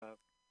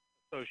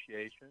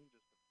association,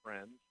 just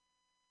friends,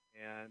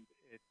 and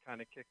it kind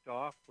of kicked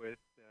off with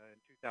in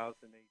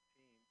 2018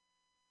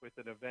 with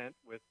an event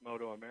with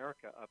Moto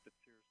America up at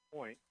Sears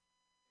Point,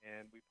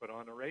 and we put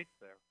on a race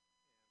there.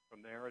 And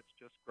from there, it's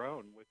just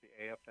grown with the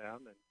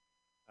AFM, and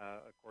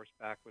of course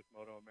back with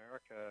Moto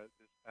America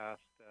this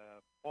past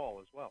fall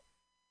as well.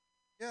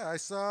 Yeah, I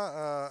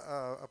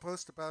saw a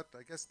post about,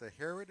 I guess, the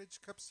Heritage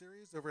Cup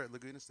Series over at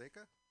Laguna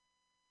Seca.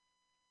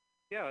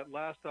 Yeah,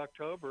 last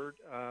October,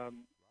 Wow.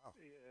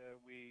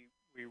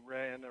 we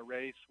ran a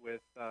race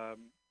with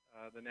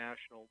the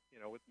national,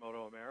 with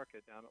Moto America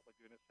down at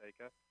Laguna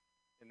Seca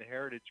in the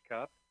Heritage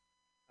Cup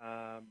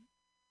um,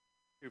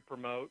 to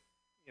promote,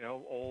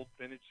 old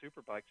vintage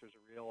superbikes. There's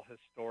a real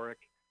historic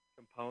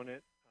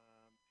component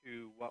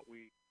to what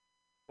we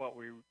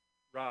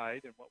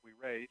ride and what we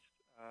race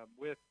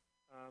with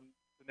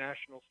the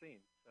national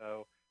scene.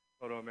 So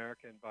Moto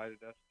America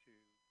invited us to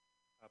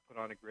put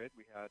on a grid.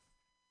 We had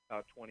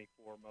about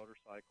 24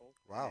 motorcycles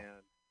Wow.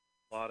 and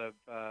a lot of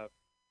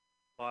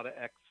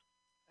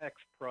ex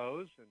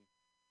pros and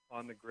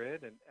on the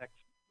grid and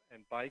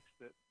bikes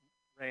that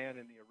ran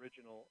in the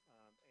original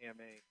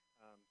AMA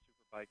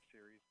Superbike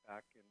series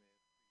back in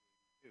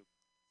the 2.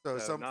 So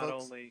So some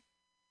folks.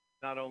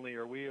 not only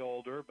are we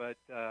older, but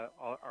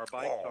our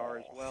bikes are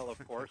as well, of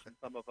course, and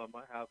some of them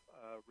have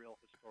a real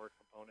historic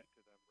component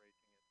to them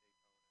racing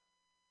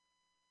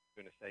at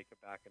Daytona, Seca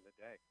back in the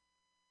day.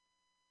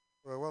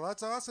 Well,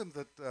 that's awesome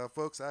that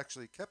folks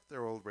actually kept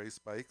their old race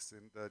bikes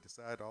and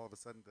decide all of a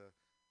sudden to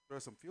throw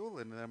some fuel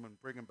in them and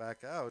bring them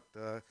back out.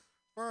 As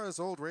far as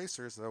old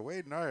racers,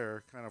 Wade and I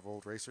are kind of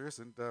old racers,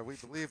 and we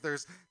believe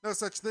there's no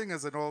such thing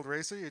as an old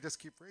racer. You just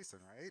keep racing,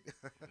 right?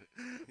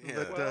 Yeah.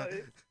 but Well,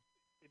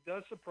 it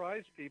does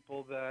surprise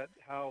people that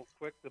how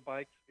quick the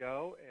bikes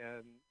go,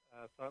 and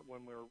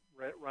when we're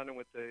running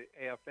with the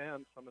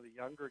AFM, some of the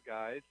younger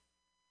guys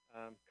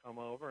come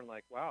over and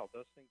like, wow,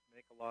 those things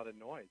make a lot of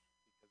noise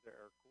because they're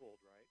air cooled,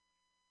 right?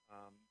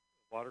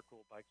 Water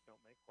cooled bikes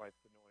don't make quite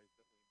the noise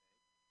that we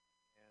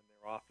make, and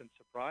they're often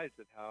surprised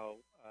at how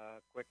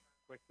quick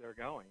they're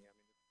going. I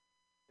mean,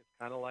 it's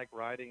kind of like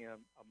riding a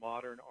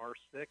modern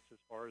R6 as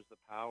far as the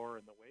power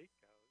and the weight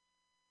goes.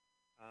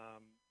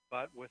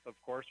 But of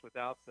course,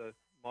 without the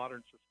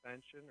modern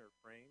suspension or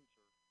frames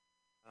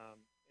or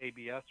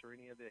ABS or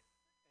any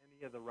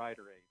of the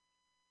rider aids.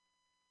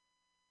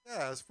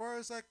 yeah, as far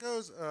as that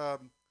goes,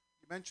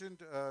 you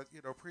mentioned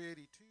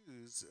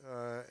pre-82s,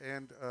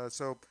 and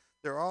so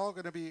they're all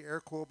going to be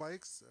air cooled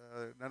bikes.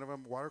 None of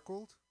them water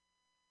cooled.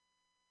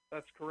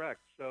 That's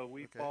correct. So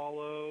we Okay.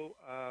 follow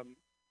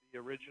the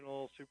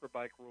original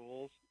Superbike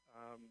rules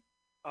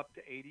up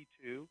to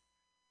 82.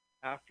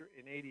 After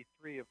in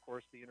 83, of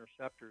course, the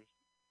Interceptors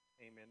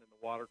came in and the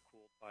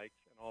water-cooled bikes,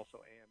 and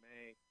also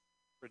AMA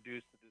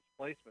reduced the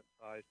displacement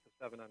size to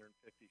 750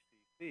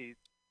 cc's.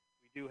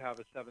 We do have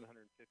a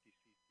 750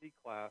 cc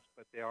class,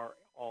 but they are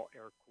all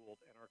air-cooled,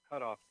 and our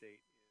cutoff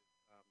date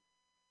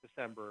is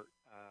December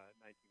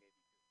 1982.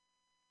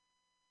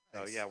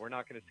 So yeah, Nice. we're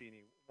not going to see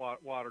any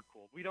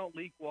water-cooled. We don't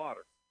leak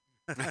water.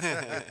 That's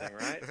a good thing,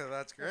 right?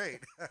 That's great.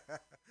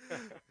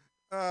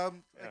 I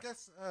Yeah.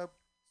 guess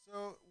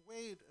so.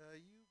 Wade,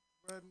 you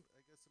run.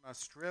 I guess in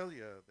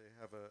Australia they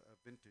have a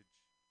vintage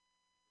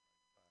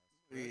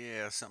class, correct?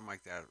 Yeah, something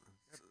like that.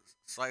 Yep.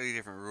 Slightly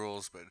different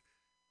rules, but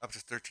up to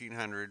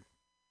 1300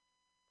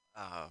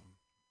 um,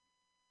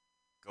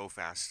 go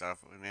fast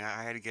stuff. And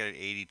I had to get an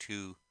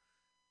 82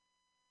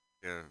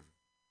 to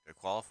to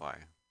qualify.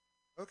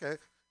 Okay.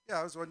 Yeah,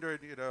 I was wondering,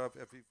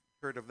 if you've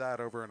heard of that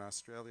over in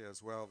Australia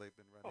as well. They've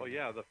been Oh running.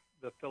 yeah,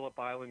 the Phillip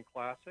Island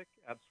Classic,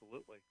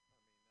 absolutely. I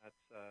mean,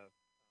 that's a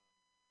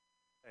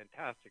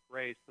fantastic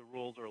race. The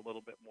rules are a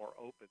little bit more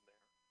open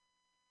there.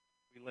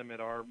 We limit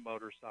our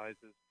motor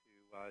sizes to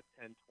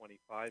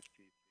 1025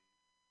 cc,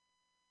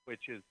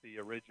 which is the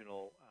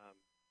original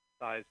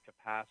size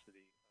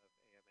capacity of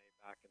AMA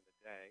back in the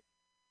day.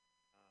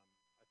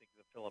 I think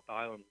the Phillip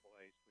Island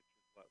race, which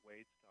is what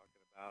Wade's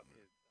talking about,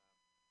 is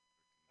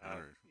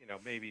Hundred.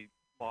 maybe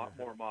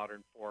more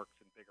modern forks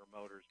and bigger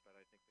motors, but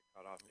I think the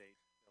cutoff date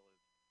still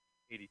is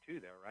 82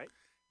 there, right?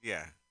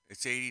 Yeah,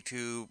 it's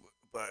 82,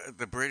 but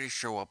the British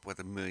show up with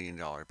 $1 million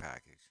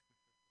package.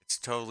 It's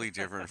totally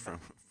different from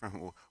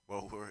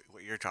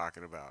what you're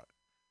talking about.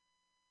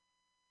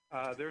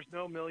 There's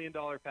no $1 million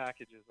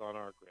packages on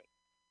our grid.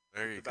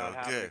 There It's you about go.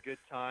 having a Good. good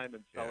time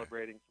and Yeah.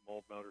 celebrating some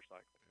old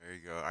motorcycles. There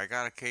you go. I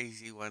got a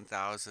KZ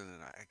 1000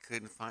 and I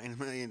couldn't find $1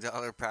 million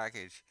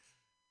package.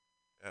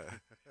 Uh,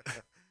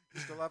 You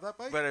still have that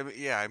bike? but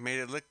yeah, I made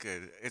it look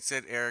good. It's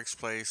at Eric's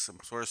place. I'm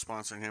sort of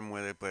sponsoring him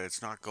with it, but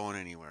it's not going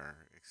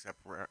anywhere except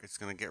it's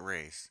going to get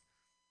raced.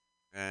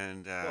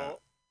 And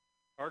Well,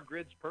 our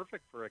grid's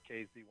perfect for a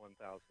KZ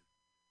 1000.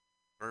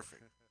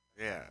 perfect.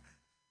 Yeah.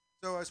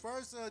 So, as far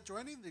as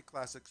joining the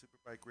Classic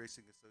Superbike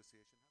Racing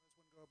Association, how does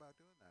one go about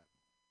doing that?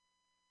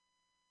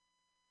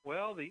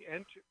 Well, the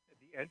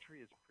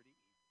entry is pretty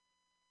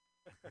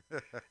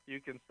easy. You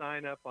can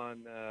sign up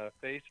on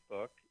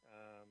Facebook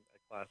at uh,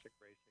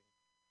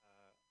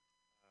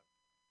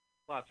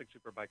 Classic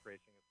Superbike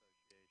Racing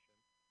Association.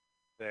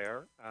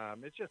 there.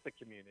 It's just a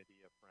community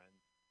of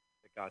friends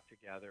that got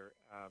together.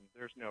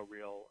 There's no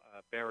real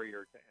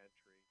barrier to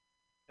entry.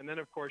 And then,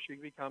 of course, you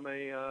become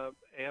a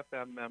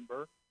AFM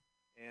member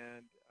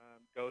and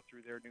go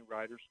through their new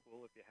rider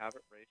school if you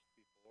haven't raced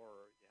before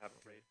or you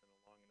haven't raced in a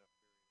long enough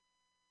period of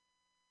rider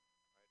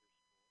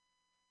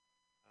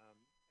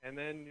school. And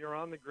then you're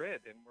on the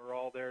grid, and we're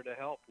all there to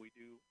help. We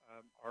do,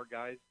 our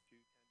guys do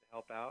tend to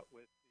help out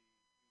with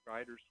the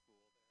rider school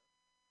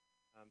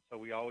there. So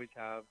we always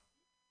have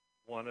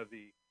one of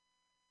the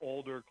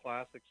older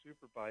classic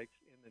super bikes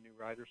in the new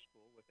rider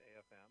school with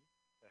AFM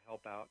to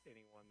help out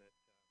anyone that,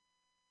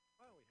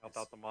 well, we help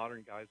out the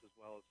modern guys as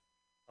well as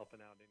helping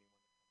out anyone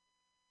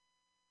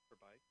for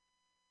bike.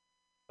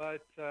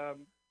 But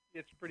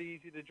it's pretty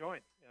easy to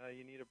join.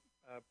 You need a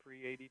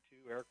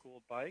pre-82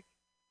 air-cooled bike,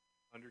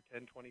 under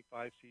 1025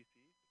 cc's.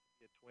 It can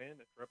be a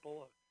twin, a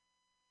triple,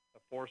 a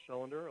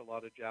four-cylinder. A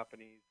lot of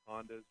Japanese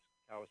Hondas,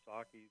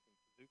 Kawasaki's, and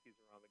Suzuki's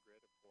are on the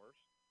grid, of course.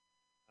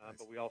 Nice.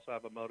 But we also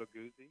have a Moto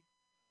Guzzi,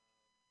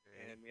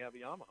 and we have a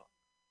Yamaha.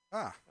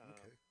 Okay.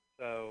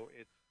 So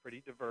it's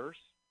pretty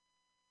diverse.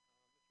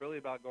 It's really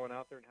about going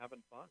out there and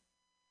having fun.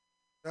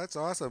 That's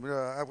awesome.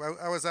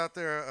 I was out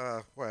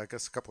there, well, I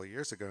guess a couple of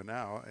years ago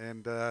now,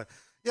 and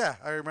yeah,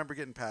 I remember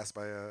getting passed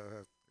by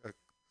a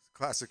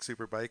classic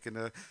super bike and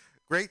a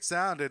great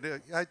sound.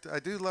 And I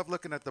do love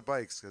looking at the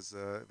bikes because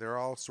they're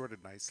all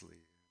sorted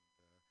nicely.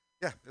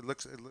 Yeah,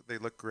 they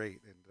look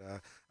great,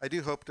 and I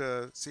do hope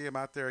to see them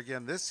out there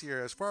again this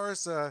year. As far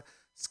as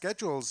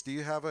schedules, do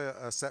you have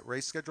a set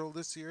race schedule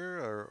this year,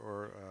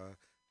 or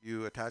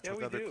you attach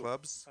with other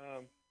clubs?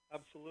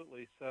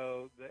 Absolutely.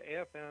 So the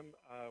AFM,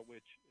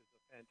 which is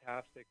a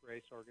fantastic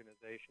race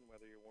organization,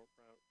 whether you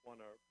want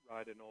to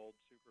ride an old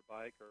super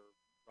bike or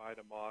ride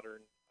a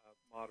modern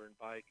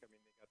bike, I mean,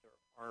 they got their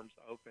arms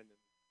open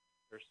and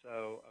they're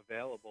so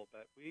available.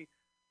 But we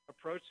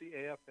approached the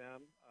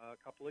AFM a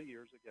couple of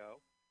years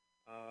ago,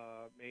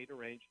 made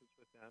arrangements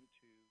with them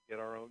to get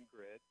our own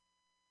grid,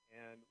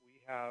 and we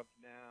have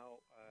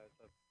now as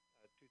of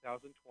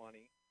 2020,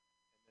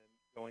 and then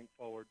going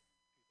forward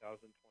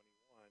 2021,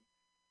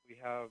 we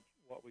have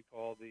what we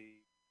call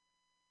the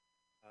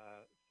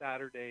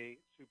Saturday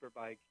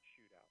Superbike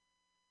Shootout.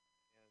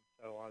 And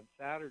so on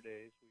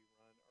Saturdays, we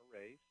run a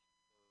race.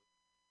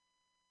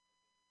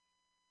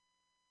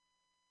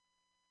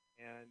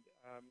 And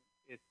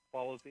it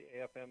follows the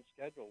AFM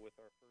schedule, with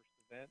our first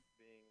event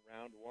being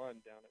round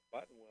one down at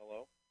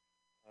Buttonwillow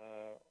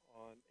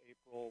on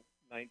April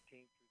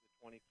 19th through the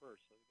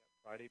 21st. So we got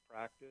Friday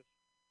practice,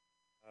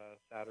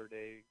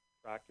 Saturday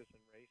practice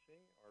and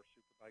racing, our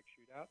Superbike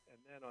Shootout. And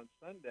then on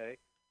Sunday,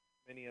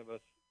 many of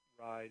us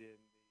ride in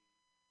the,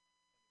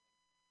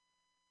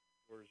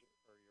 or your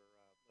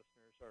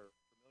listeners are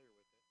familiar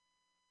with it,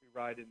 we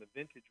ride in the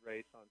vintage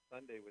race on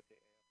Sunday with the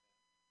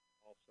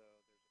AFM. Also,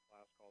 there's a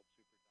class called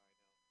Super Dyno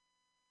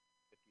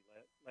 50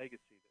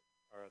 Legacy that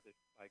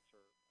bikes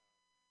are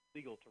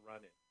legal to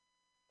run in.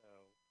 So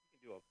you can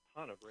do a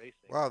ton of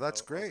racing. Wow,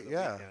 that's great,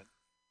 yeah. That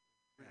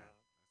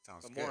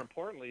sounds but good. more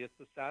importantly, it's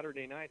the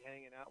Saturday night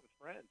hanging out with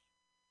friends.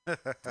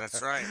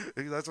 That's right.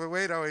 That's what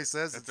Wade always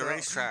says. At the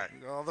racetrack.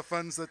 All the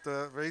fun's at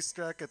the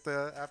racetrack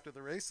after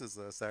the races,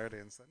 Saturday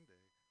and Sunday.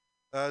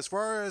 As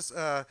far as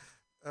the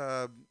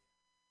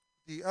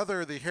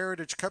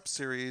Heritage Cup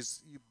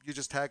Series, you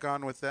just tag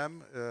on with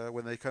them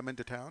when they come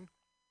into town?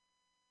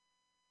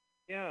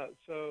 Yeah,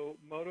 so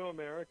Moto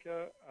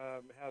America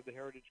had the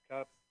Heritage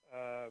Cup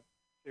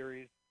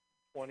Series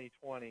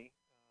 2020.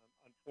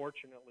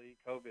 Unfortunately,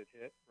 COVID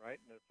hit, right,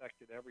 and it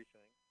affected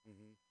everything.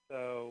 Mm-hmm.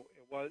 So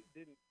it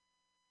didn't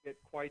get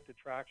quite the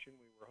traction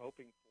we were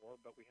hoping for,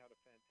 but we had a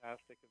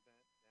fantastic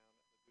event down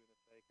at Laguna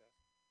Seca.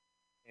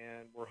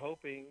 And we're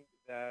hoping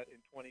that in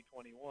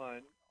 2021,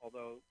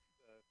 although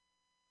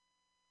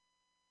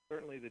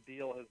certainly the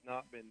deal has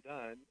not been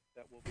done,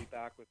 that we'll be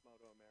back with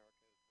Moto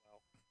America as well.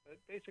 But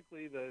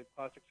basically, the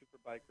Classic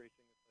Superbike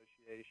Racing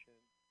Association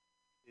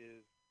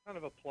is kind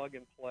of a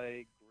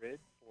plug-and-play grid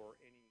for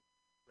any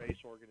race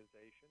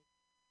organization,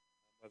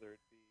 whether it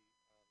be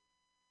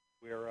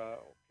Wera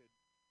could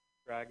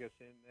drag us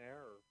in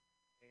there, or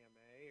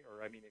AMA, or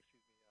Moto America,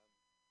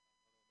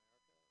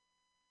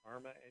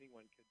 Arma,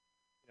 anyone could.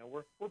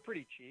 We're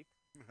pretty cheap.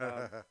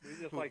 We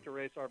just like to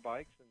race our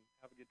bikes and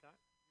have a good time.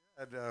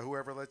 And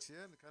whoever lets you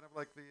in, kind of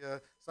like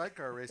the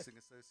Sidecar Racing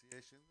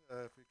Association,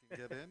 if we can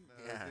get in,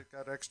 we've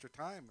got extra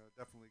time,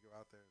 definitely go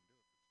out there and do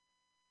it.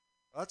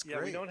 Well, that's great.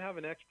 Yeah, we don't have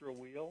an extra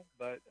wheel,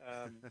 but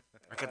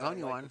I could loan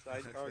you one.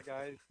 The sidecar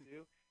guys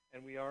do,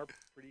 and we are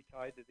pretty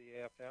tied to the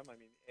AFM. I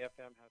mean,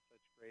 AFM has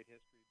such great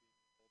history,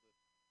 being the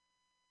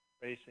oldest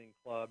racing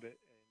club in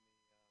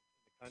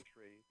the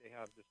country. They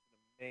have just an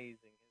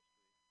amazing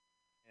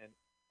history, and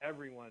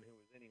everyone who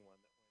was anyone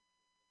that went to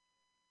the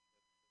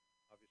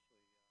championships,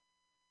 obviously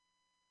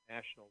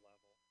national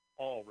level,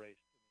 all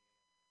raced in the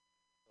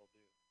AFM, still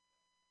do.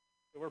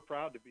 So we're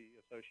proud to be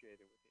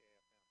associated with the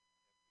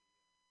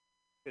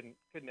AFM.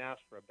 Couldn't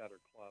ask for a better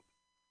club.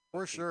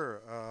 For of people.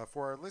 sure.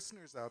 For our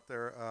listeners out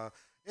there,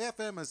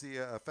 AFM is the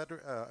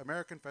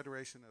American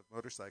Federation of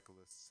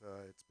Motorcyclists.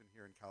 It's been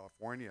here in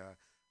California.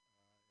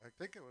 I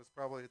think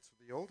it's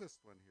the oldest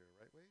one here,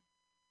 right, Wade?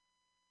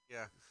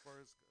 Yeah. As far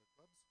as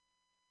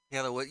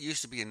Yeah, what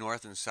used to be a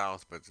north and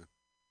south, but the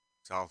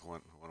south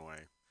went one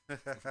way.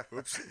 clubs.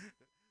 Oops.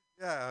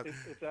 Yeah.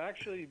 It's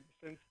actually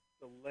since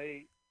the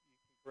late. You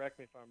can correct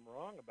me if I'm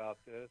wrong about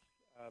this,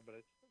 but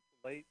it's since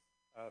the late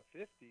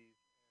 50s,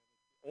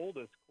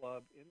 oldest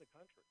club in the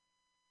country,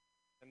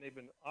 and they've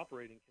been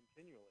operating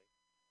continually.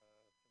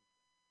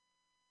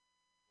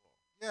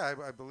 Yeah,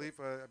 I believe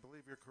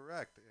you're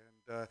correct,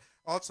 and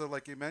also,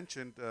 like you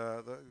mentioned,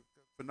 the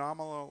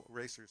phenomenal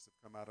racers have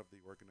come out of the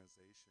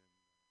organization.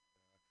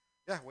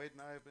 Yeah, Wade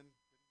and I have been.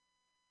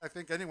 I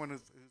think anyone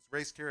who's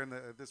raced here in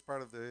this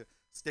part of the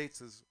states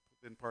has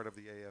been part of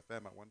the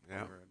AFM at one point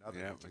Yeah. or another,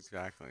 Yeah. which is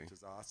Exactly.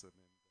 awesome.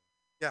 And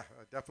yeah,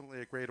 definitely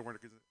a great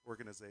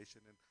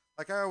organization. And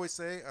like I always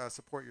say,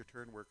 support your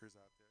turn workers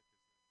out there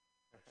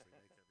because they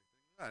actually make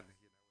everything run.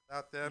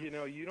 Without them,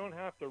 You don't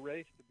have to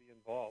race to be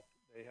involved.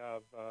 They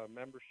have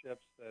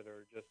memberships that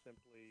are just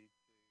simply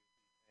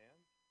to be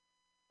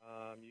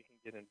fans. You can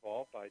get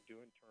involved by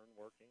doing turn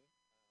working.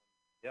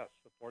 Yes,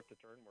 support the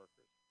turn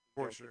workers. We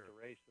for don't get sure. to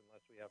race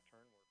unless we have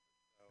turn workers.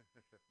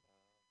 So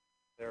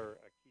they're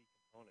a key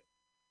component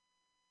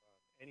of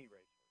any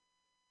race.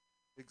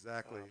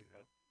 Exactly.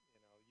 But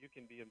you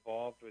can be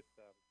involved with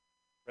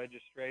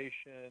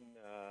registration,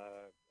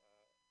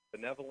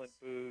 benevolent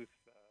booth,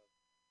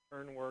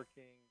 turn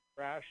working,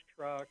 crash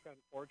truck,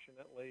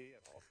 unfortunately,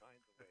 and all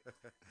kinds of ways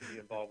to be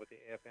involved with the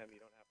AFM. You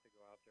don't have to go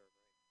out there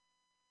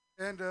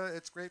and race. And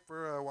it's great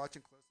for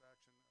watching close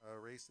action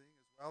racing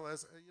as well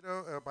as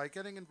by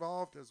getting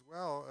involved as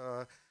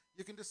well.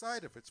 You can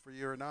decide if it's for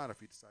you or not.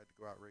 If you decide to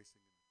go out racing,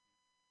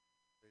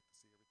 it's great to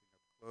see everything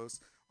up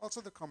close.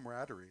 Also, the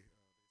camaraderie.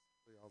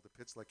 Basically, all the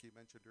pits, like you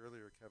mentioned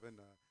earlier, Kevin.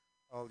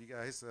 All you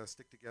guys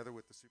stick together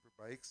with the super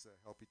bikes,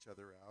 help each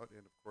other out,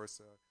 and of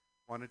course,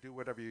 want to do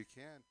whatever you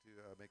can to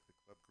make the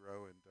club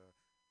grow and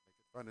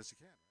make it fun as you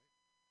can,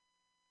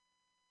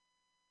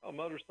 Well,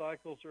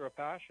 motorcycles are a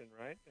passion,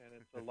 right? And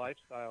it's a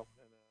lifestyle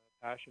and a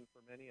passion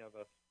for many of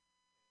us.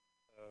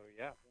 So,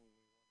 yeah, when we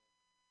want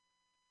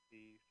to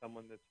see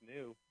someone that's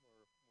new, or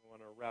we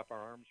want to wrap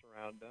our arms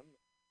around them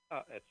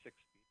at 6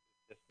 feet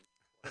distance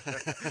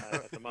right?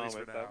 at the At least for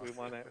moment. But now.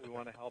 we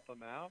want to help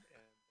them out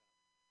and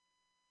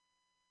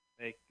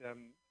make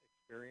them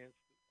experience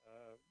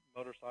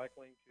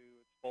motorcycling to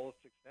its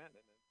fullest extent.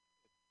 And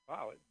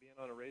wow, being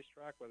on a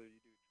racetrack, whether you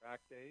do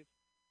track days,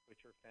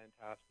 which are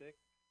fantastic,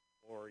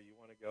 or you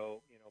want to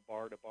go,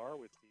 bar to bar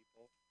with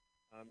people,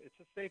 it's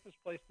the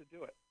safest place to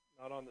do it,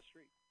 not on the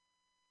street.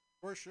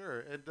 For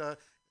sure, and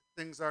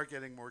things are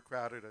getting more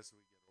crowded as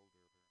we get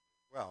older.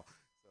 Well,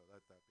 so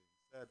that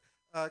being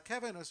said,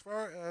 Kevin, as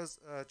far as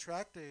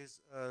track days,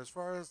 as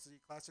far as the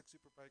Classic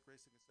Superbike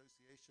Racing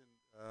Association,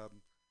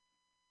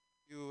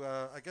 you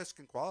I guess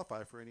can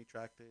qualify for any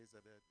track days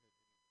at any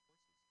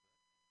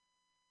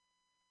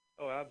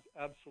Oh,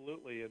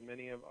 absolutely. And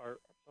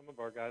some of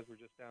our guys were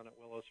just down at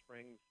Willow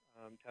Springs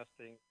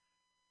testing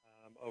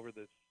over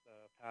this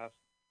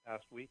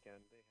past weekend.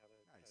 They had a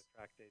courses. Nice.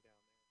 track day down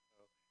there.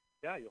 So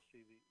yeah, you'll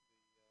see the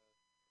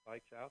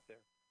bikes out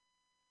there.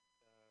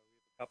 We have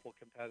a couple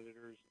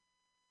competitors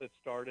that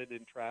started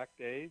in track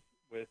days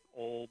with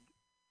old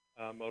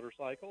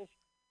motorcycles.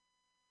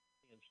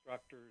 The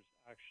instructors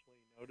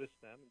actually notice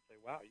them and say,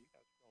 "Wow, you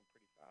guys are going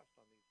pretty fast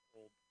on these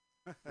old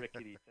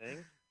rickety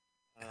things,"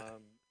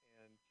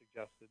 and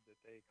suggested that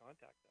they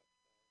contact us.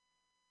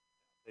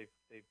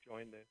 They've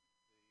joined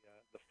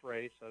the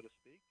fray, so to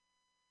speak,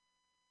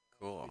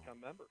 Cool. become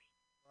members.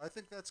 I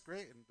think that's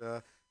great, and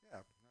yeah,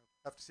 I'll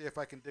have to see if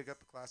I can dig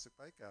up a classic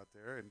bike out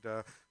there,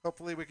 and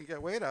hopefully we can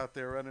get Wade out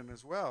there running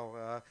as well.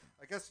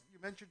 I guess you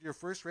mentioned your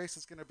first race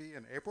is going to be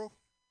in April.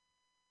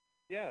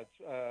 Yeah, it's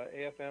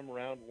AFM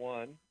Round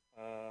 1,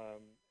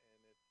 and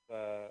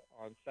it's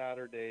on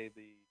Saturday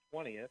the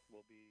 20th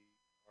will be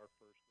our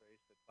first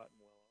race at Button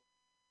Willow for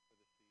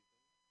the season.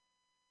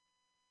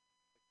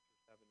 6 or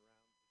 7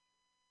 rounds and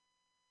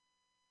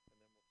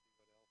then we'll see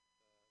what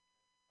else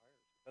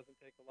transpires. It doesn't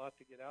take a lot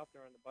to get out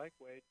there on the bike,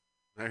 Wade.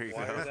 There you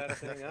Wire go. that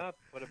thing up,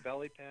 put a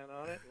belly pan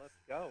on it, and let's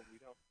go.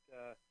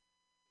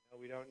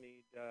 We don't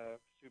need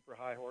super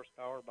high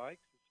horsepower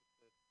bikes. It's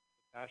just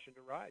a passion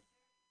to ride.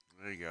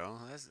 There you go.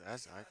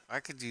 I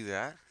could do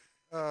that.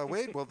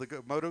 Wade, will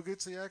the Moto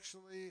Guzzi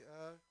actually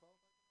qualify?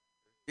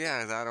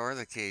 Yeah, that or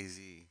the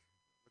KZ.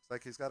 Looks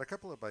like he's got a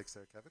couple of bikes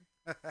there, Kevin.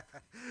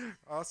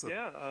 Awesome.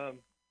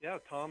 Yeah.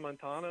 Tom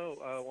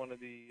Montano, one of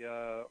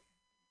the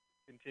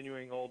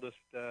continuing oldest,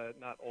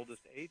 not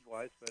oldest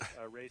age-wise,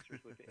 but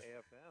racers with the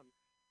AFM,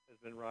 has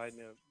been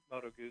riding a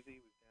Moto Guzzi.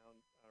 He was down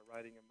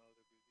riding a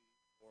Moto Guzzi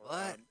for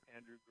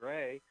Andrew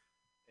Gray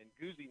and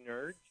Guzzi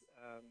Nerds.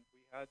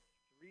 We had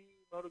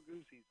 3 Moto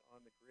Guzzis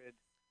on the grid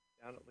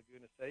down at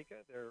Laguna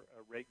Seca. They're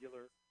a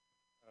regular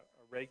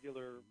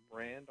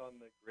brand on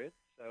the grid.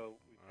 So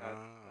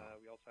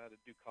we also had a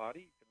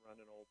Ducati. You can run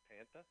an old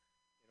Panta,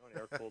 an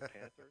air-cooled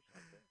Panta or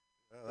something.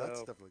 That's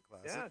So definitely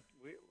classic.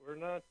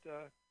 yeah,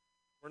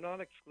 we're not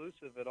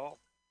exclusive at all.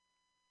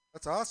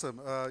 That's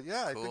awesome.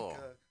 Yeah, I think Cool.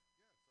 so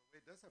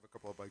Wade does have a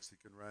couple of bikes he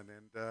can run,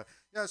 and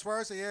yeah, as far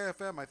as the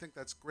AFM, I think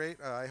that's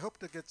great. I hope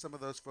to get some of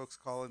those folks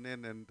calling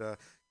in and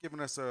giving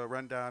us a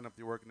rundown of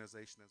the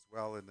organization as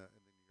well in the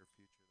near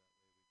future.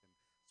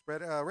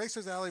 That way we can spread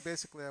Racers Alley.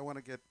 Basically, I want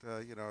to get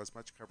as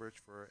much coverage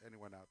for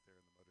anyone out there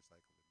in the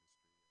motorcycle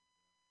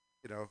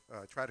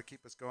industry. Try to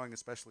keep us going,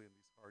 especially in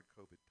these hard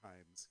COVID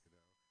times.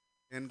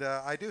 And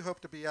I do hope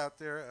to be out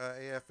there,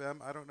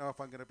 AFM. I don't know if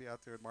I'm going to be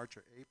out there in March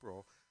or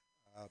April,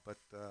 but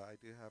I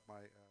do have my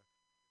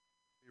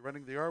be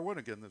running the R1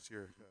 again this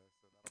year. So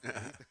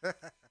that'll be neat.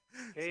 So,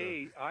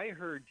 Hey, I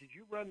heard. Did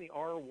you run the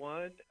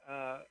R1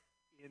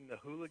 in the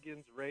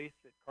Hooligans race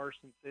at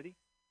Carson City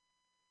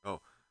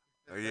Oh,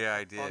 yeah, I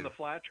on did. the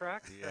flat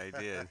track? Yeah, I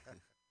did.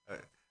 Uh,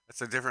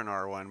 that's a different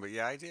R1, but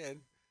yeah, I did.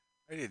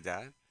 I did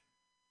that.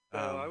 So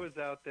I Um, was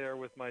out there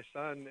with my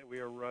son. We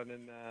were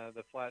running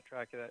the flat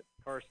track at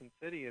Carson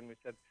City, and we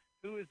said,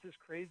 "Who is this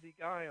crazy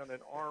guy on an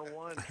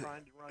R1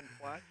 trying to run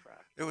flat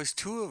track?" there was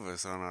two of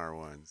us on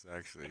R1s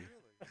actually.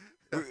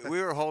 really?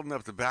 We were holding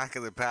up the back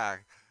of the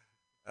pack,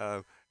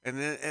 uh, and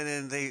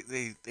then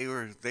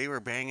they were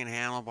banging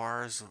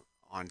handlebars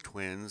on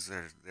twins.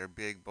 They're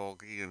big,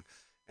 bulky,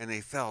 and they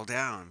fell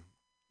down.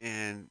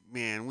 And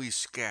man, we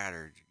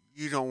scattered.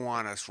 You don't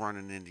want us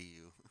running into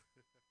you.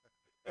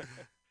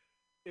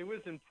 It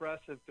was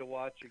impressive to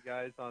watch you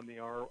guys on the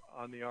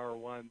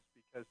R1s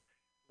because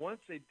once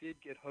they did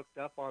get hooked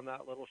up on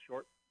that little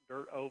short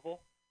dirt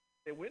oval,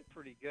 it went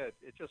pretty good.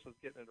 It just was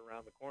getting it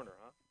around the corner,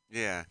 huh?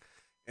 Yeah.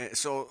 And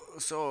so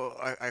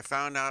I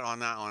found out on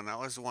that one. That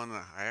was the one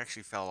that I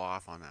actually fell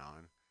off on that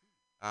one.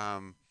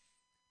 Um,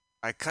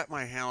 I cut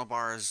my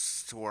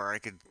handlebars to where I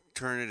could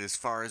turn it as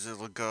far as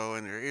it'll go,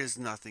 and there is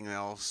nothing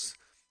else.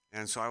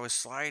 And so I was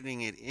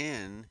sliding it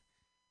in,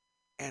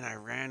 and I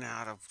ran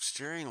out of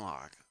steering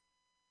lock.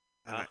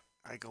 And Huh?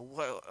 I go,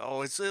 what?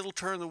 Oh, it'll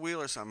turn the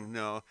wheel or something.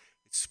 No,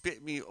 it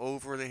spit me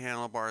over the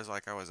handlebars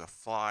like I was a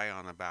fly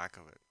on the back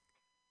of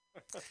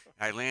it.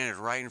 I landed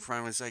right in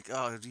front of it. It's like,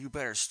 oh, you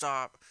better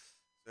stop.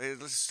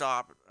 Let's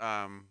stop.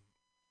 I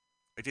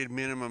did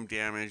minimum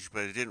damage,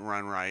 but it didn't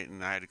run right,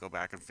 and I had to go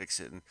back and fix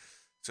it. And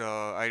so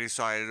I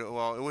decided,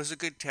 well, it was a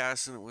good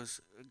test and it was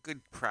a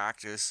good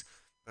practice,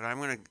 but I'm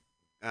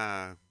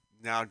gonna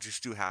now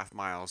just do half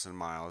miles and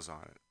miles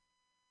on it.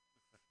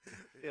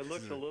 It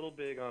looks a little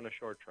big on a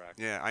short track.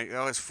 Yeah,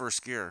 that was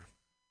first gear.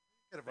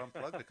 Could have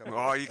unplugged a couple.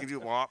 Oh, you can do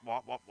wop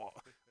wop wop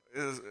wop.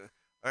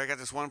 I got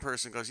this one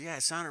person goes, yeah,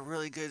 it sounded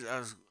really good. I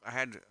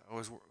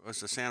was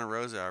the Santa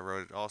Rosa. I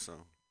rode it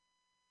also.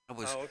 I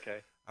was Oh, okay.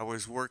 I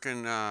was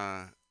working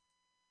on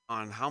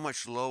how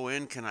much low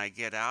end can I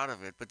get out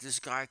of it, but this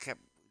guy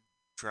kept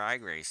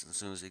drag racing as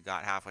soon as he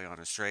got halfway on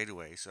a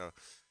straightaway. So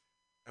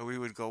and we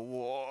would go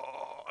whoa,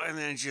 and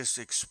then just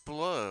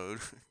explode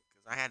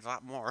because I had a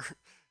lot more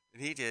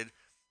than he did,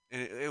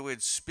 and it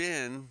would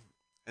spin,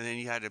 and then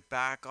you had to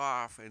back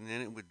off, and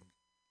then it would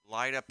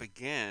light up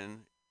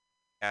again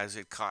as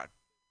it caught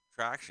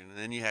traction, and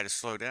then you had to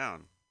slow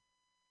down.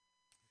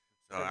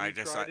 So Have I you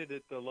just tried it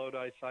at the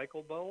Lodi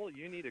Cycle Bowl?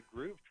 You need a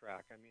groove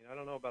track. I mean, I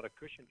don't know about a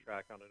cushion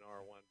track on an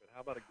R1, but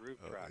how about a groove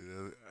track?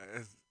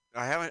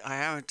 I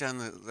haven't done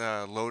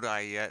the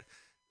Lodi yet.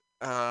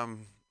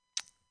 Um,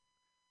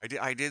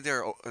 I did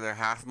their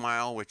half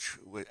mile, which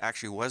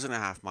actually wasn't a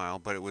half mile,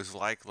 but it was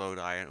like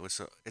Lodi, and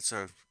it's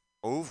a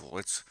oval.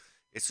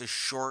 It's a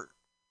short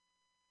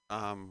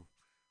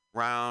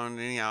round.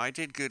 And, I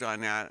did good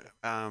on that.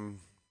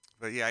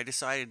 But yeah, I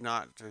decided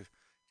not to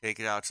take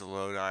it out to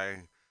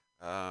Lodi.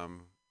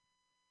 Um,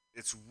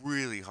 it's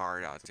really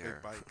hard out It's a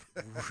there,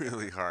 big bike.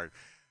 really hard.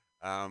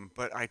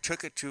 But I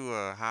took it to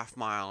a half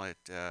mile at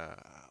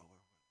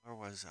where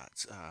was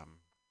that?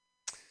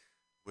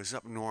 Was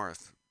up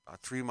north,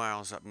 about 3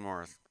 miles up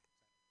north.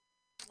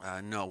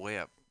 No, way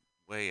up,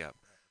 way up.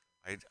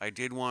 I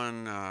did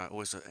one. It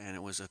was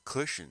a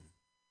cushion.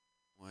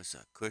 It was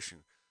a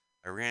cushion.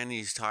 I ran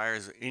these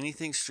tires.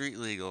 Anything street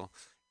legal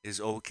is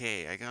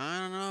okay. I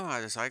don't know.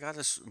 I got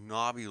this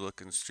knobby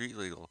looking street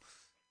legal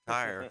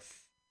tire,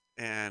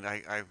 and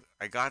I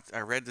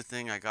read the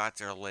thing. I got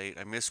there late.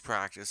 I missed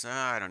practice.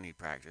 I don't need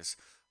practice.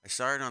 I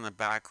started on the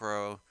back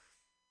row,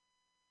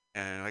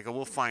 and I go,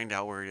 we'll find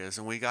out where it is.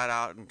 And we got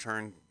out and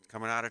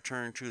coming out of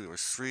turn two. There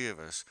was three of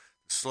us.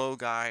 The slow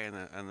guy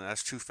and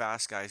that's two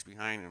fast guys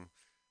behind him.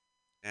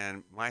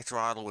 And my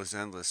throttle was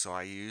endless, so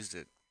I used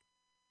it.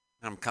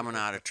 I'm coming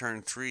out of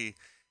turn three,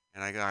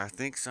 and I go, I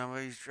think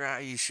somebody's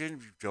driving. You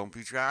shouldn't. Don't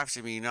be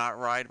drafting me. Not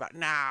right about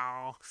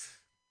now.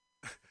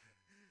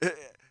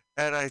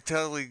 And I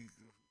totally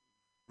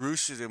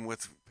roosted him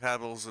with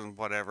pebbles and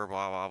whatever,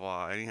 blah blah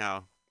blah.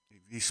 Anyhow,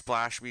 he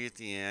splashed me at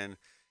the end,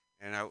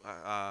 and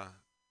I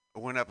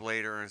went up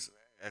later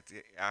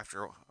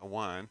after a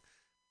one,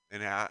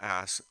 and I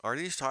asked, "Are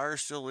these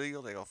tires still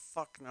legal?" They go,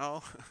 "Fuck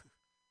no."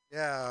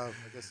 Yeah,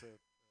 I guess.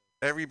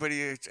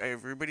 Everybody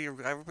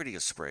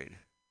gets sprayed.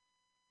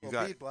 You Well,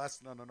 got bead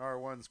blasting on an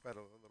R1 is quite a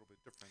little bit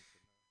different.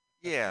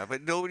 Yeah,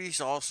 but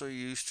nobody's also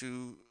used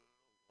to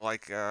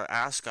like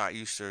Ascot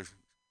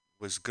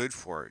was good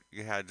for it.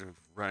 You had to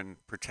run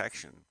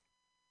protection,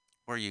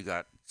 or you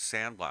got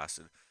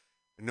sandblasted.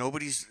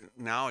 Nobody's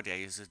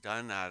nowadays has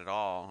done that at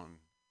all,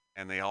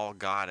 and they all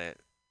got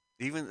it.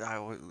 Even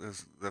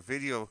the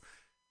video.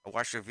 I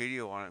watched a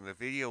video on it, and the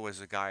video was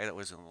a guy that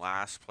was in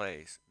last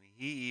place.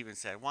 He even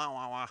said, "Wah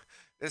wah wah!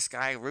 This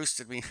guy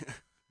roosted me."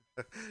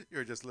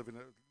 You're just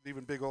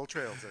leaving big old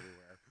trails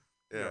everywhere.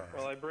 Yeah.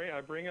 Well, I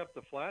bring up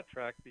the flat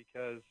track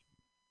because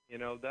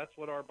that's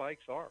what our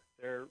bikes are.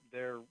 They're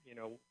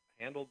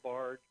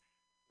handlebarred,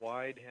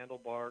 wide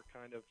handlebar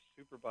kind of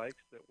super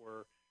bikes that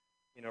were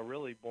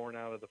really born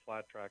out of the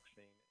flat track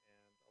scene, and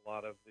a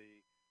lot of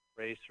the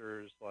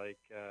racers like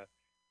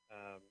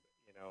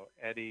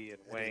Eddie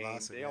and Eddie Wayne,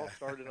 Lawson, they all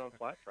started on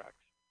flat tracks.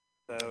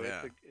 So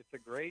Yeah. it's a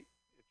great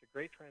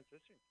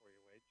transition for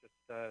you, Wade. Just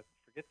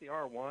forget the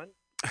R1,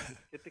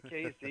 get the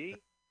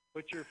KZ,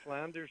 put your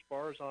Flanders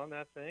bars on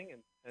that thing,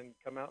 and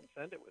come out and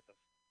send it with us.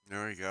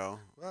 There we go.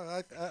 Well,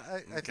 I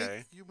Okay.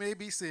 think you may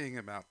be seeing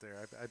him out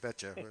there. I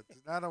bet you.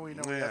 Now that we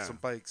know we have Yeah. some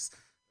bikes,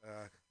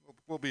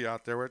 we'll be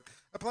out there.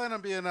 I plan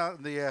on being out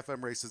in the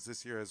AFM races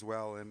this year as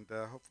well, and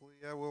hopefully,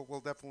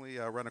 we'll definitely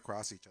run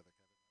across each other.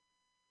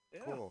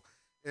 Yeah, Cool.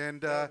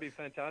 And that would be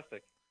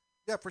fantastic.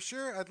 yeah, for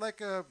sure. I'd like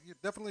you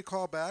definitely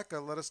call back.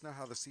 Let us know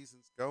how the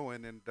season's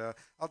going, and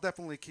I'll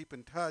definitely keep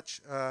in touch.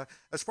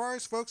 As far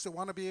as folks that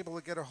want to be able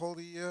to get a hold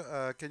of you,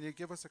 can you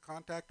give us a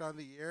contact on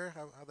the air?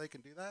 How they can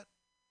do that?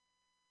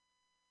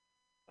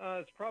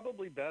 It's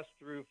probably best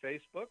through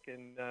Facebook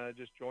and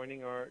just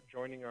joining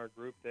our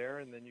group there,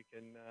 and then you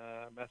can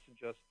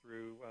message us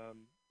through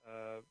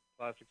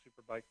Classic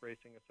Superbike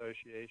Racing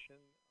Association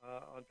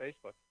on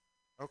Facebook.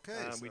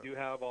 Okay. We do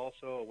have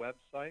also a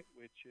website,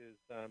 which is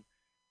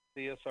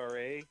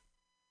csra.us.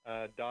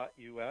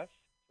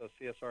 So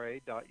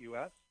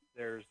csra.us.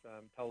 There's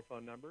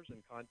telephone numbers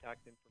and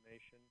contact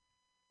information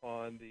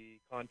on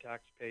the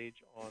contacts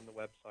page on the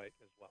website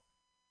as well.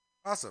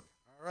 Awesome.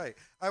 All right.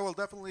 I will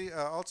definitely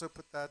also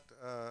put that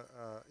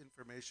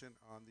information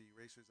on the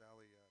Racers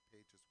Alley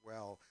page as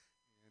well.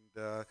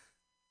 And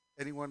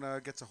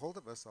anyone gets a hold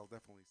of us, I'll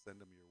definitely send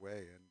them your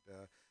way.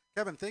 And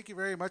Kevin, thank you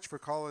very much for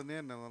calling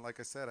in. And like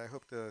I said, I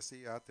hope to see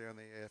you out there on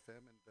the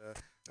AFM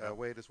and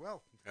Wade as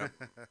well. Yep.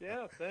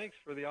 Yeah, thanks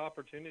for the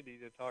opportunity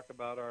to talk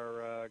about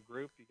our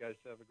group. You guys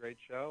have a great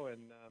show,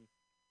 and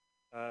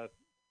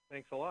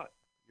thanks a lot.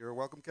 You're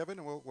welcome, Kevin,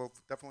 and we'll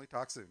definitely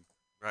talk soon.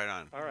 Right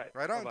on. All right.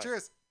 Right on. Bye-bye.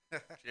 Cheers.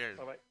 Cheers.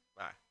 Bye-bye.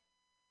 Bye.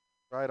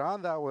 Right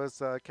on. That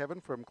was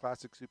Kevin from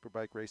Classic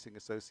Superbike Racing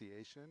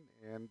Association,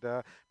 and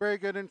very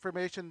good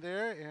information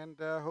there. And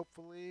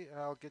hopefully,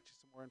 I'll get you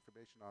some more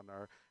information on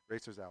our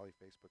Racers Alley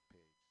Facebook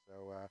page.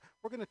 So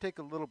we're going to take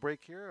a little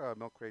break here.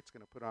 Milk Crate's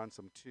going to put on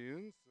some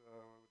tunes.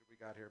 What do we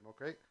got here, Milk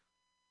Crate?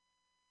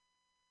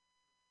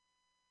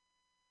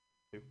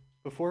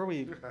 Before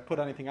we put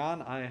anything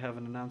on, I have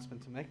an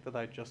announcement to make that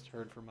I just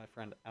heard from my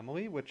friend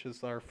Emily, which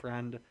is our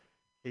friend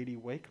Katie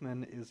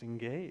Wakeman is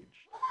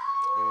engaged.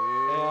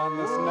 And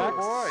this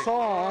next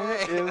song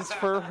is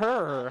for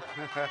her.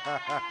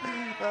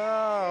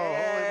 Oh,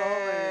 holy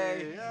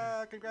moly!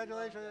 Yeah,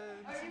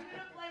 congratulations! Are you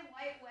gonna play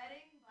White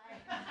Wedding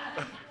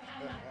by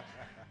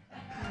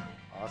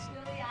Awesome.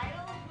 Billy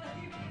Idol? What are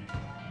you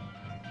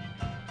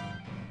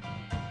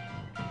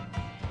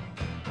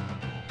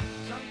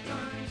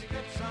Sometimes you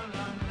get so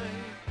lonely.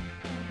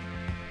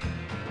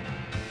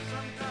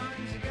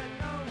 Sometimes you get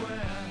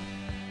nowhere.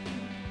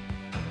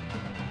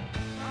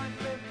 I've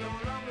lived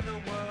all over the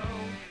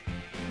world.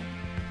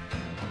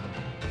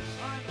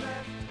 I've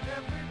left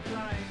every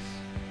place.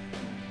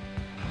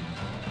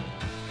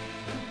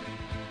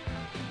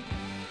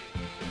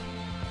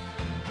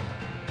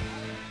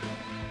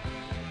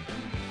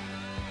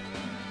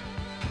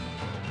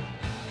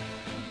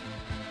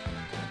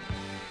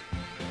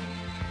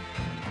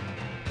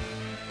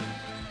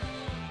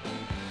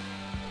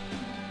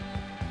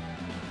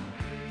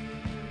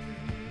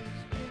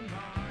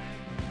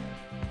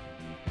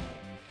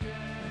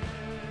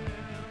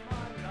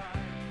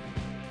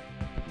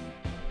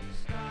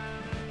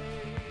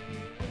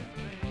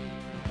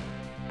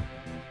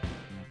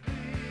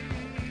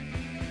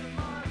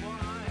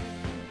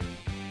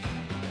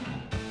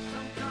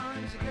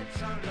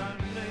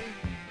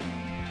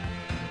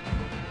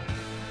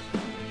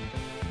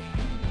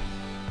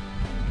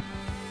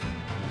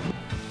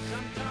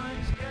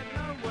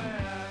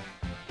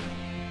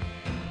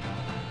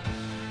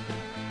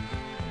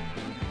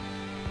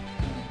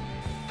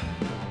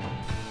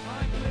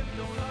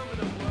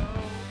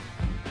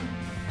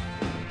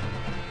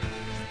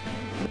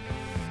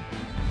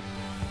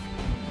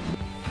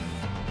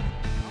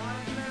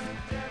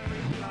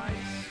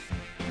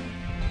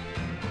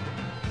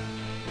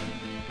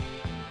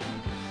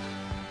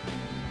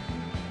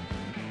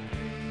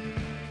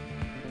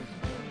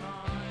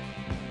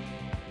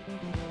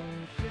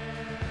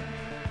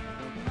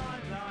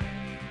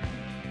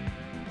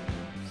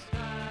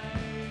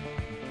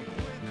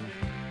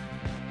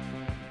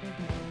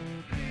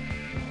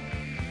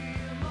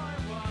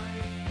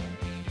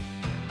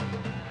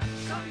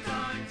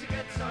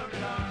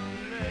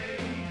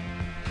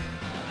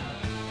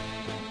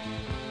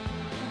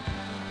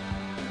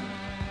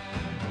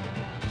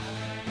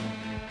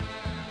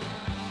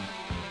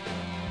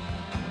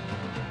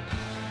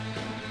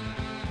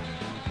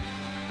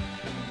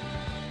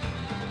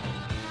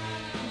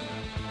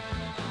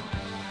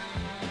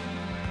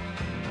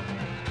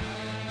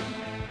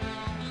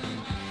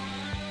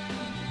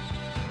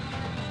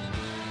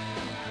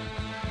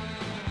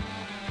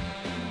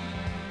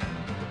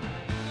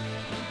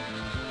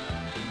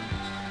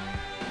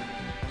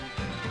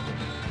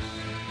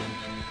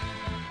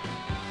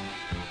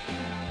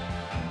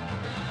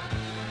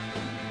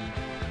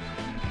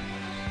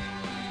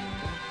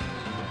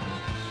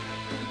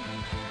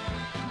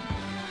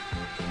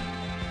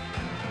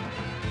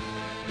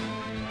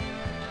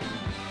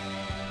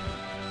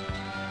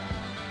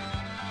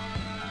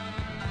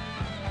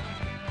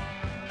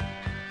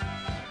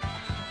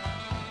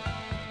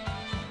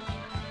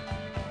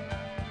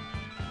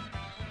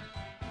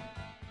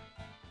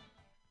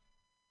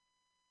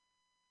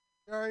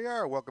 Yar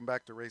yar. Welcome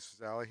back to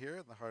Racers Alley here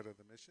in the heart of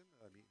the mission,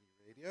 Mutiny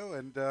Radio.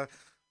 And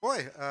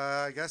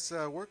I guess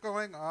we're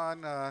going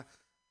on. I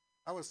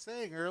was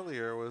saying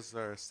earlier it was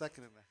our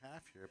second and a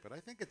half here, but I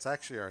think it's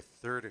actually our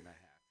third and a half.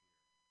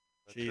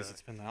 But, Jeez,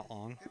 it's been that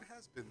long. it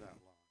has been that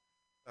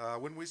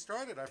long. When we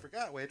started, I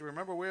forgot, Wade.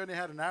 Remember, we only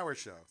had an hour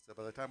show, so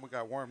by the time we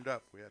got warmed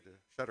up, we had to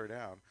shut her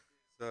down.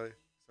 So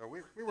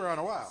we were on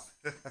a while.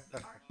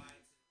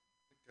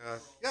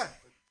 Yeah,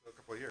 a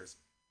couple of years.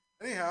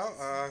 Anyhow,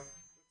 let's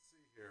see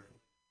here.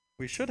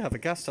 We should have a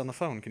guest on the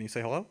phone. Can you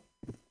say hello?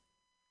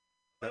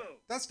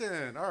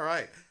 Dustin. All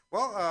right.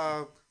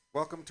 Well,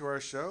 welcome to our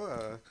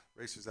show,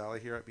 Racers Alley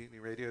here at Mutiny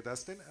Radio,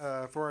 Dustin.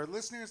 For our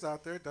listeners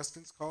out there,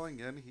 Dustin's calling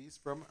in. He's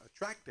from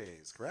Track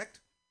Days,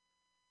 correct?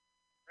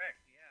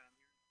 Correct,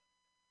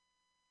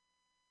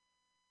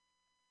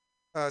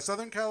 yeah.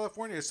 Southern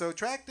California. So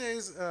Track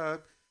Days, I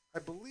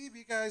believe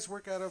you guys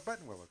work out of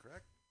Buttonwillow,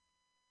 correct?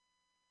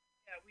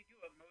 Yeah, we do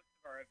most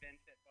of our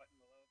events at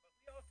Buttonwillow, but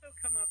we also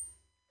come up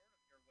sort of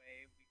your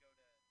way. We go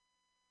to.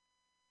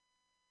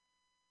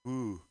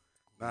 Ooh,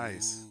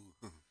 nice.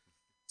 Ooh.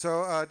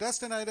 So,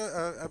 Dustin, I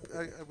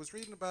was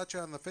reading about you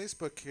on the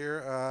Facebook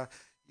here.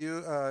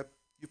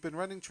 You've been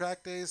running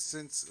Track Days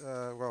since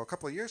a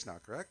couple of years now,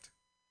 correct?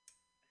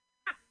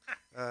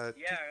 Yeah,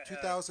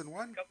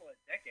 2001. A couple of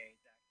decades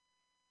actually.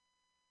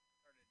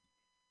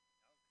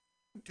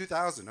 Started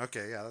 2000.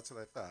 Okay, yeah, that's what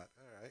I thought.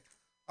 All right,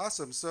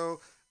 awesome. So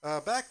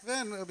back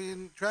then, I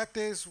mean, Track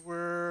Days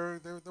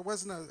were there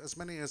wasn't as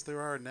many as there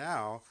are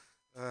now.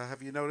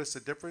 Have you noticed a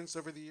difference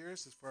over the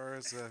years as far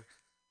as?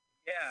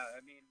 Yeah, I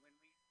mean, when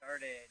we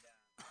started,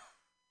 at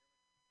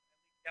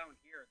least down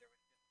here, there was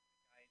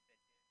just guys that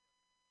did.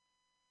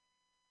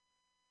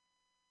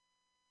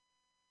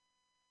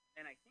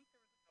 And I think there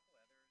was a couple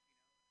others,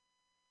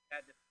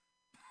 had this,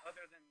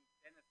 other than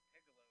Dennis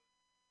Pigelo's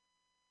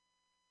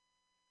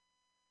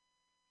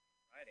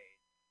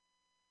Fridays,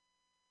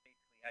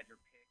 basically had your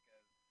pick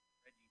of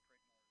Reggie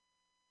Pridmore's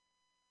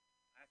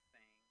last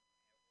thing,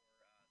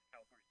 or the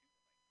California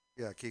Superbike.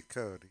 Yeah, Keith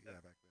Code.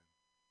 Yeah, back then.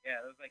 Yeah,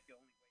 that was like the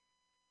only way.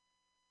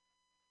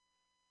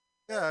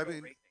 Yeah, I Go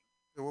mean, racing.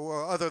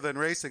 well, other than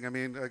racing, I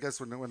mean, I guess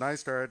when I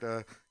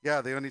started,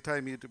 the only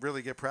time you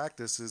really get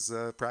practice is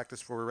practice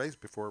for a race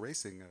before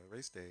racing,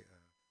 race day,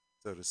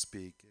 so to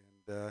speak.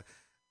 And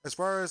as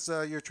far as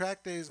your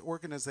Track Days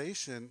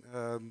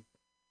organization,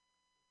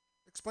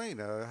 explain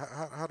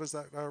how does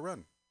that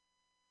run?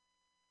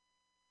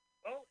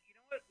 Well, you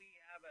know what? We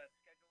have a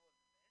schedule of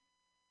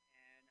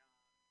events, and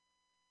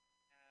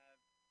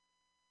have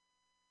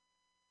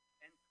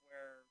events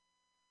where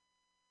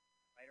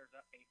riders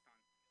up based on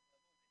skill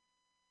levels.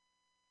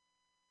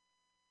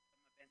 Some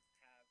events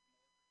have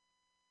more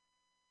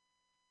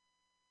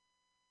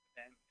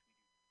events.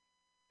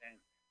 We do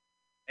events,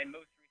 and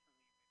most recently,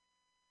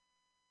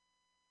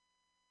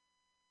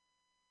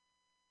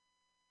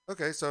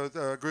 Okay, so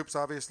the groups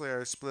obviously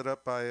are split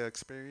up by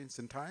experience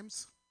and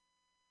times.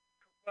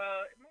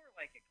 well, more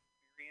like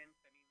experience.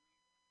 I mean, we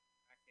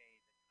track days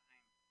at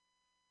times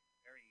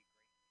very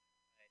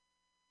greatly,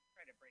 but we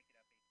try to break it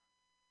up based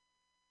on.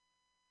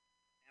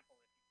 For example,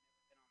 if you've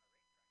never been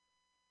on the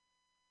racetrack,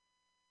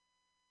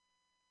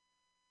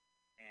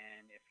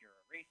 and if you're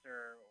a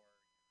racer or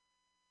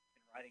you've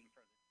been riding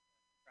for the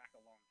track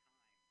a long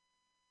time,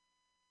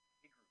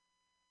 A group.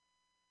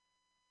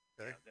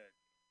 Okay.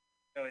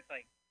 So it's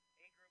like A group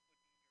would be your experience.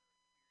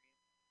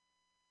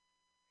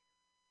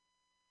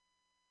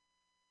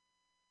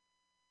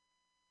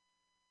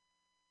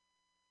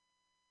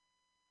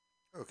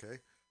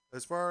 Okay.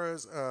 As far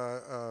as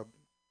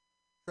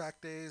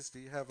Track Days, do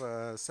you have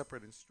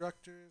separate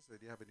instructors, or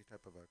do you have any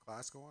type of a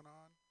class going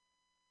on?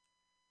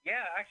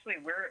 Yeah, actually,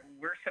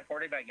 we're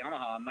supported by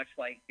Yamaha, much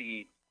like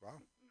the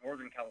Wow.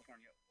 Northern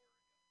California Award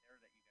there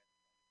that you guys.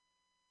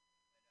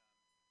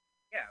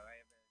 But yeah, I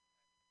have a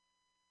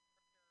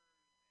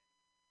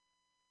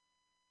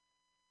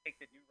take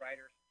the new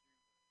riders through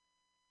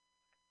classroom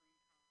time.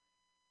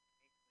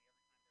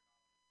 Basically,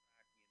 every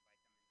time they're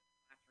not on the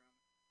track, we invite them into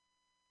the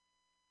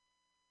classroom,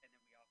 and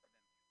then we offer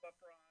them two-up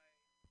rides.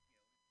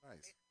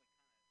 Nice. Basically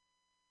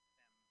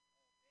kind of them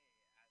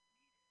all day as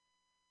needed.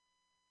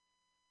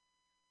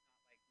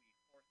 Not like we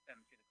force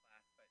them to the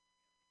class, but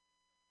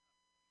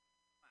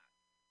class.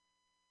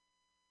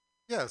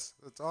 Yes,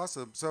 that's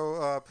awesome.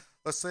 So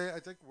let's say I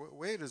think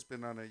Wade has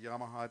been on a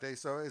Yamaha day.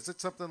 So is it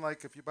something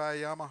like if you buy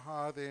a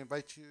Yamaha, they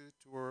invite you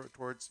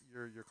towards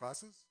your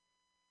classes?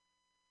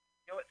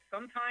 You know what?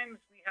 Sometimes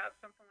we have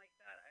something like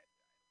that.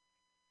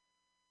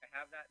 I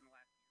have that in the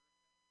last year or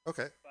so.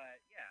 Okay.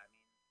 But yeah, I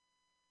mean,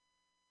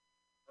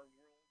 our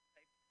world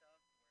type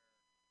stuff where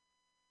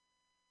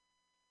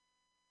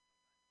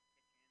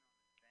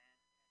pitch in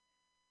on an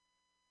event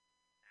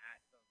and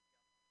that the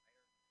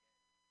Yamaha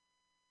riders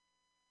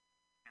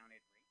get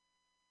counted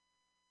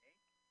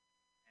race day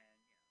and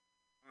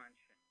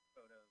lunch and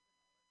photos and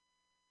all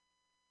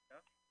that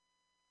stuff.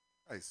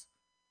 Nice.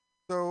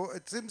 So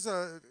it seems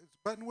is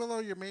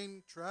Buttonwillow your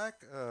main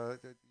track.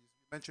 You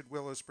mentioned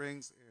Willow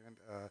Springs and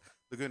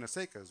Laguna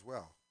Seca as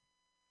well.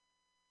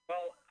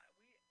 Well,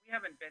 we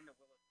haven't been to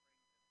Willow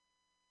Springs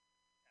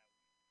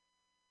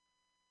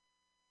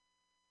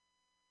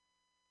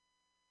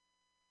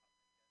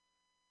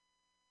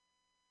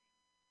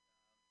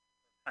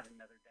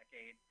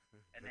decade.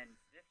 And then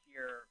this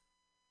year,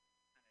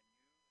 kind of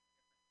new,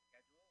 different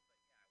schedule.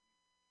 But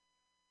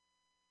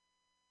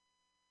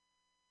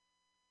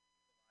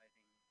yeah,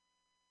 we're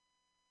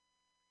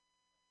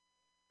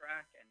utilizing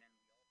track, and then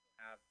we also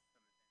have some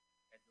events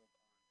scheduled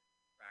on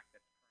the track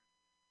that's currently.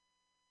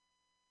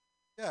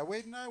 Yeah,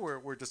 Wade and I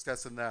were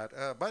discussing that.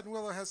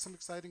 Buttonwillow has some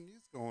exciting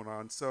news going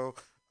on. So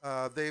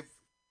they've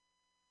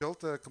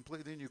built a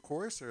completely new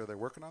course, or they're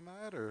working on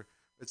that, or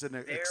it's an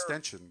They're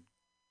extension.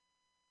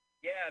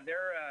 yeah,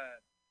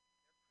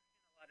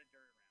 pushing a lot of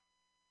dirt around.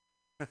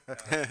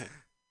 So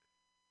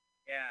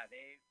yeah,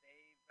 they've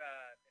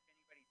if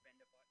anybody's been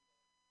to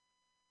Buttonwillow,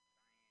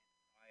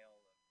 giant pile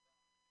of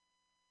rock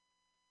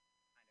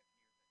kind of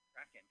near the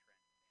track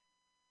entrance, and I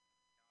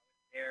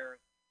was there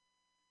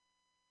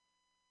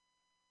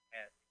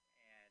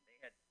and they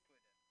had put a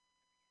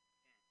significant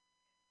dent in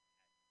that.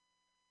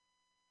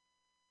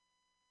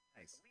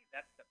 I Nice. believe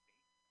that's the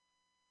base down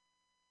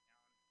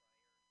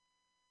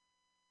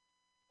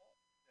prior to fault.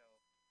 So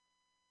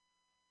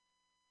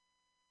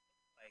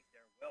like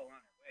they're well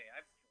on their way.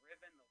 I've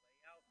driven the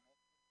layout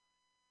multiple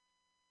times.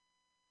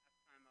 Last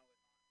time I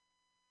was on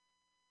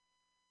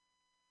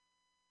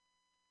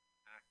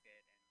packed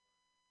it and were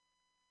safe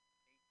rocking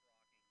most of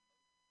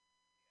the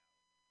layout.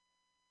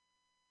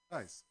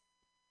 Nice.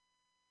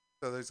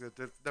 So there's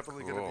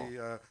definitely going to Cool. be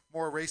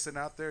more racing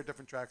out there,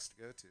 different tracks to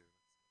go to.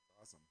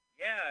 That's awesome.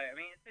 Yeah, I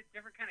mean it's a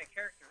different kind of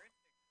characteristic.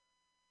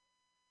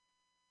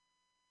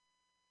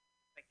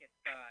 Like it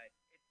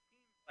seems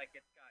like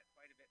it's got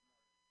quite a bit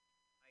more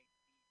high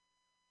speed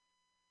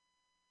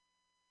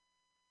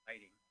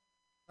lighting.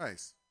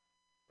 Nice.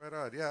 Right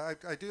on. Yeah,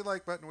 I do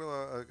like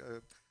Buttonwillow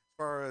as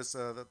far as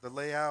the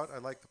layout. I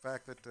like the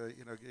fact that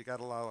you got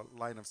a lot of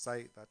line of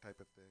sight, that type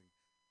of thing,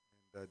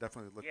 and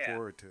definitely look Yeah,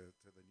 forward to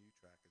the new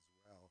track as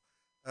well.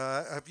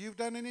 Have you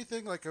done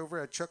anything like over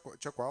at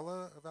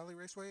Chuckwalla Valley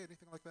Raceway,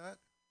 anything like that?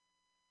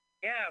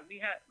 yeah,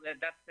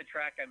 that's the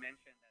track I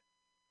mentioned. That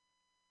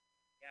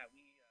yeah,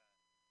 we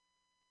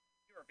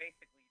were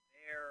basically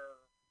there.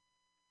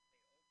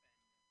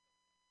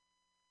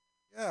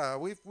 They opened. Yeah,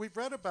 we've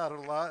read about it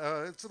a lot.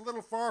 It's a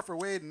little far for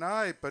Wade and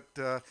I, but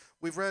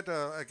we've read.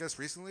 I guess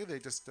recently they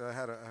just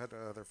had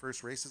their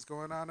first races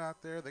going on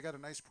out there. They got a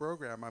nice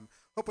program. I'm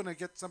hoping to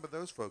get some of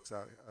those folks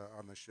out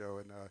on the show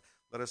and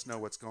let us know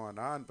what's going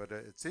on. But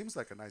it seems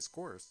like a nice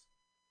course.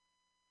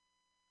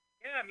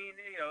 Yeah, I mean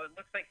it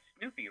looks like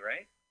Snoopy,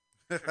 right?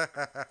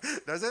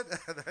 Does it?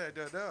 I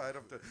don't know. I'd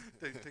have to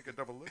take a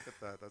double look at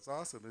that. That's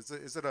awesome. Is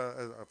it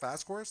a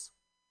fast course?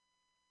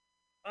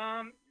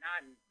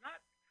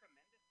 Not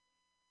tremendous.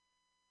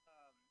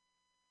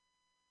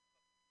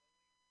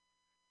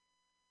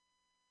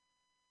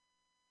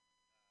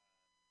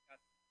 Got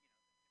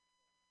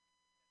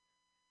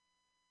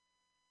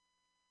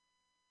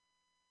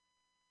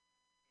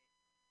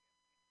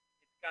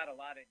it's got a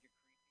lot of decreasing.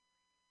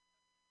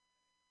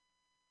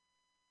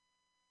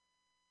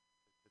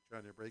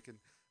 Trying to break in.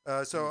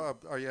 So,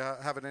 are you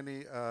having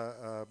any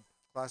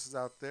classes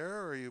out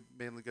there, or are you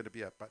mainly going to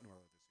be at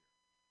Buttonwillow this year?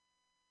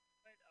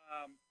 But we don't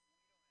have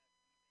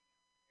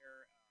anything out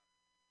there.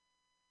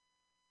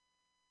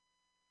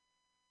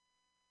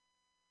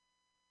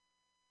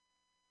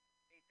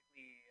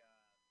 Basically,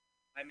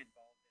 I'm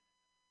involved in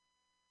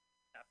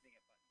what's happening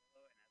at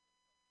Buttonwillow, and as a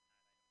result of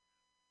that, I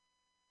don't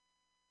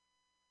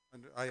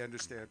have. I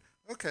understand.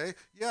 Okay,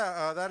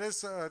 yeah, that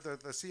is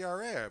the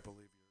CRA, I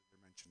believe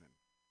you're mentioning.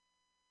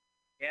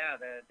 Yeah,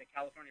 the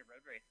California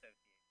Road Race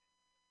Association.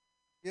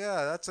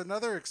 Yeah, that's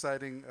another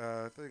exciting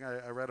thing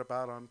I read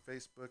about on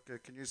Facebook.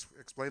 Can you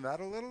explain that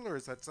a little, or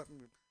is that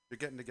something you're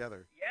getting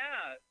together?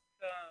 Yeah,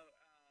 so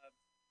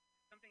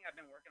something I've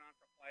been working on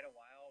for quite a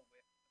while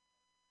with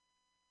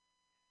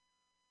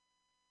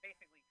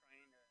basically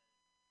trying to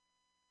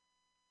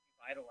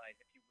revitalize,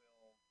 if you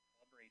will,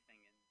 club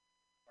racing in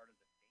part of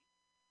the state.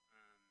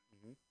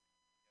 Hmm.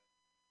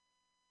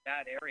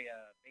 That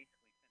area,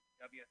 basically since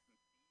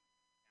WSMC down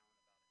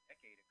about a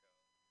decade ago,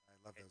 I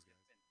love it's those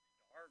just guys. been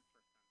starved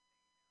for something.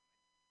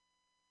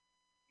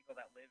 And people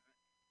that live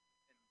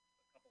in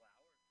a couple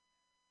hours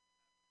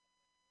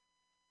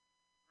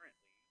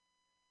currently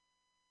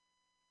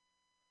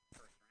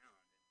first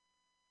round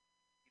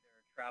and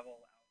either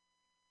travel out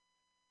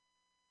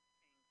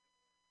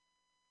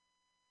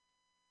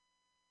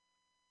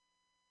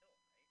or hill,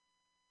 right?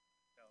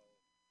 So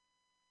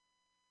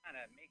kind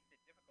of makes it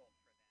difficult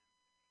for them to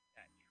make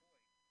that choice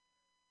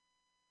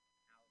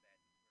now that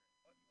we're at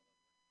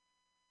Buttonwillow,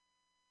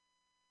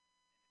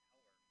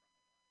 an hour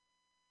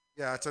from a lot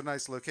Yeah, of it's a shows.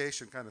 nice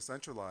location, kind of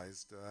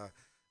centralized.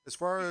 As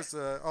far Yeah, as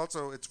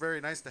also, it's very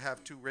nice to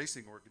have two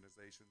racing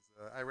organizations.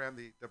 I ran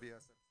the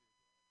WSMC.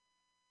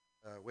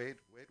 Wade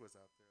was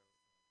out there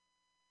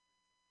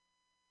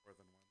more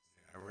than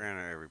I ran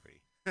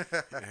everybody.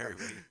 once.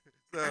 Everybody.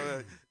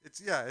 So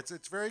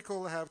it's very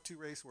cool to have two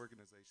race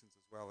organizations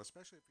as well,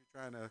 especially if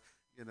you're trying to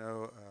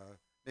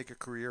make a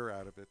career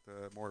out of it.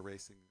 More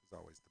racing is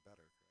always the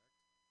better.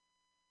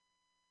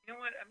 you know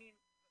what? I mean,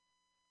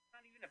 it's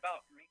not even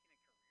about making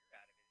a career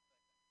out of it.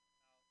 It's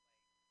like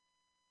about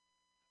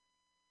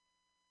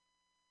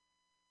like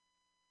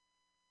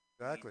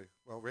Exactly.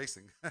 Well,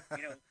 racing.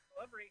 You know,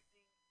 club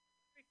racing.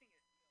 Racing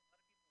is a lot of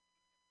people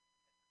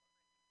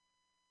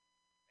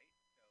think of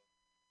it as club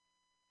racing,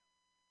 right?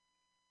 So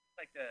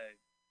I like to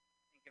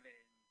think of it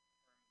in terms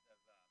of sort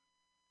of a,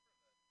 I guess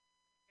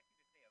you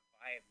could say, a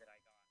vibe that I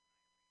got when I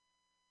raced.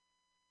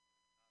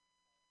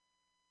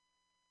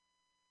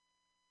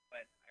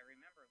 But I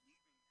remember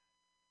leaving that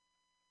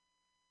experience and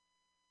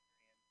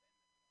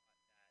the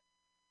thought that,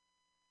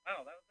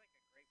 wow, that was like a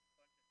great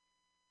bunch of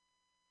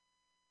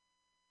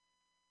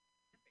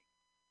camping.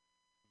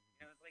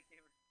 You know, it's like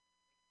they were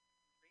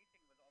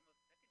racing was almost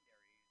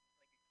secondary. It was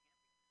like a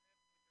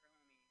camping trip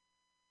with your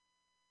homies.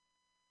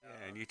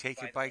 Yeah, and you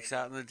take your By the way, bikes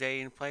out in the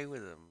day and play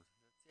with them.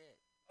 That's it.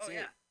 oh That's it.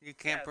 yeah, You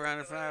yeah. camp around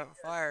a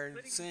fire and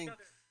Splitting each sing.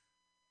 other's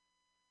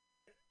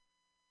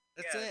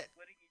That's it.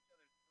 splitting each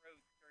other's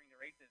throats during the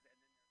races, and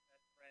then they're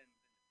best friends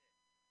in the pit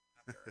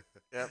after,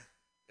 Yep.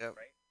 Yep.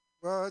 right?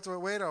 Well, that's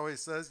what Wade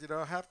always says. You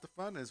know, half the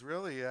fun is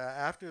really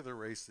after the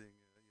racing.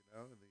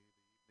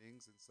 The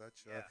evenings and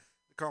such, Yeah,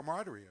 the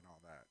camaraderie and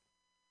all that,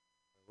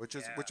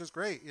 yeah, which is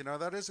great. You know,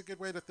 that is a good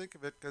way to think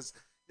of it because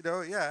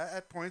yeah,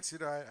 at points,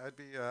 I'd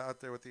be out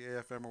there with the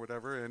AFM or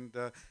whatever, and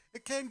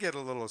it can get a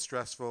little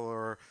stressful,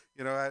 or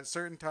at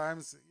certain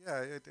times,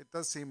 yeah, it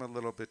does seem a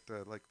little bit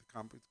like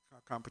the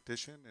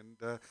competition,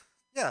 and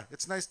yeah,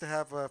 it's nice to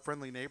have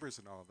friendly neighbors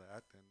and all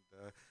that,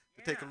 and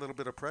to take a yeah. little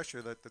bit of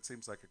pressure. That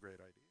seems like a great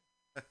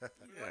idea.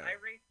 You know, Yeah. I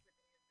raced with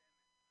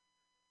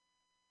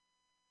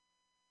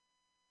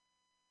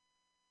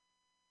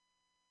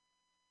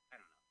I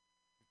don't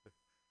know,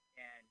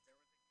 and there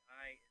was a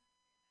guy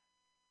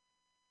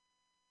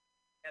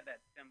he had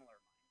that similar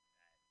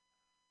mindset.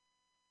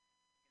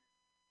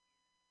 He and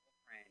his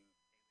girlfriend,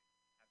 they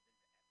would have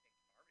this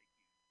epic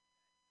barbecue.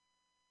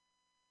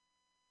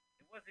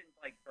 It wasn't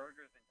like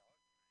burgers and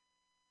dogs.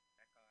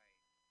 That guy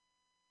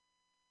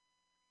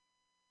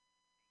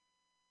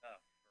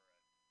stuff for a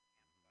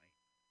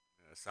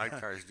campsite.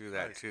 Sidecars do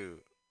that Nice.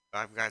 too.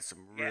 I've got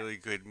some Yeah, really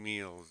good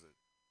meals.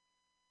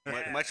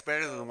 yeah. Much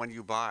better than the So, one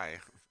you buy.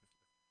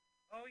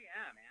 oh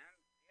yeah, man.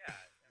 Yeah,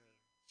 I mean,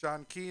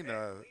 Sean Keen,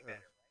 way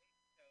better,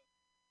 right?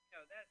 So,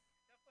 that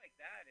stuff like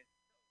that is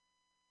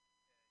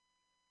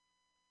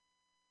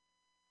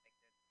so like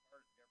that's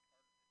part. They're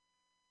part of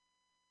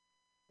it.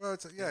 well,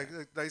 it's yeah,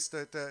 Yeah. nice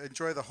to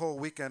enjoy the whole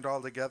weekend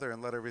all together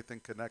and let everything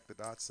connect the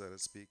dots, so to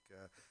speak.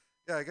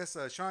 Yeah, I guess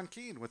Sean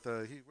Keen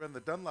he ran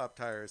the Dunlop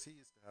tires. He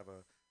used to have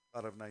a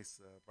lot of nice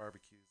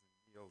barbecues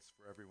and meals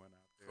for everyone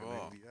out there.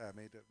 Cool. And yeah,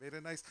 made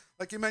it nice.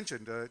 Like you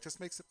mentioned, it just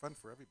makes it fun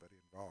for everybody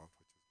involved,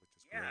 which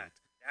is Yeah, great.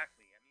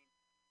 exactly. I mean,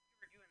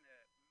 we were doing we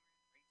were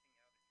racing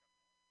out at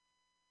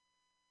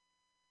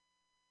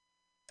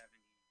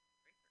 70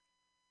 racers.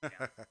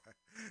 Yeah,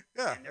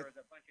 Yeah, and there was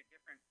a bunch of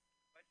different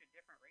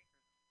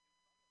racers.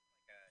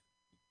 It was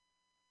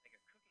almost like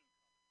a cooking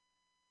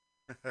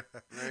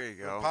There you the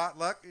go.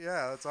 potluck.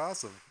 Yeah, that's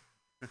awesome.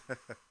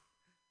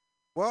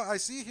 Well, I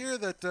see here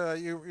that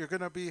you're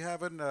going to be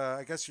having.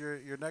 I guess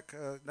your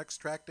next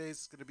track day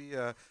is going to be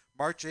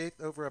March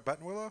 8th over at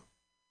Buttonwillow.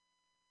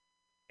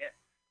 Yes.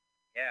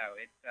 Yeah,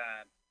 it's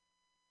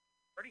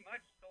pretty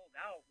much sold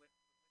out with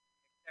the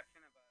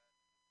exception of a.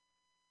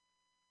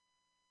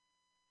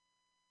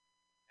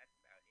 That's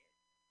about it.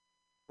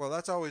 Well,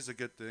 that's always a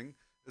good thing.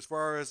 As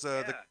far as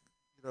the Yeah.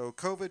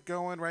 COVID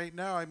going right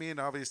now, I mean,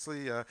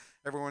 obviously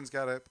everyone's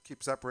got to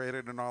keep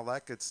separated and all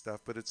that good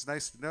stuff. But it's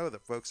nice to know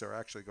that folks are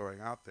actually going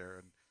out there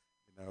and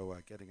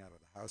getting out of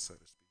the house, so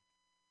to speak.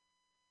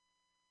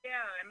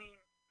 Yeah, I mean,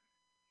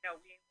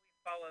 we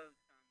follow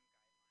some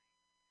guidelines,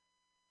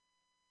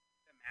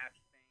 the match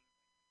thing,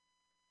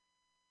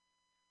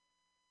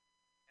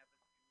 have a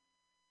Zoom,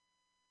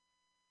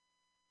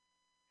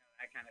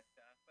 that kind of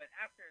stuff. But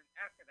after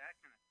that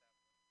kind of stuff,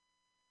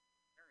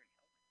 we're wearing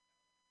helmets.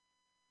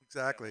 So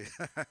Exactly.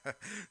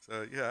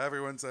 So yeah,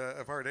 everyone's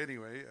apart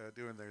anyway,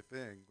 doing their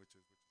thing, which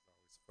is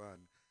always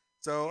fun.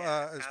 So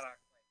yeah, the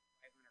paddock's like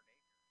 500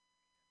 acres.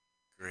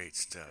 Great The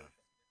stuff.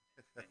 social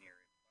distance in here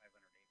is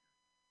 500 acres.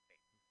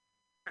 Space.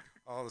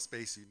 all the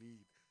space you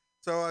need.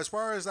 So as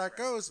far as that Correct.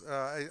 goes,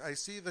 I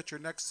see that your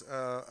next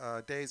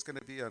day is going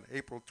to be on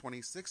April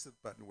 26th at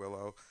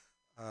Buttonwillow.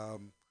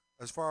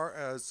 As far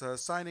as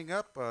signing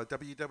up,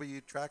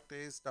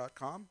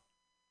 www.trackdays.com.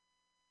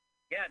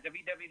 Yeah,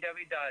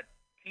 www.trackdays.com.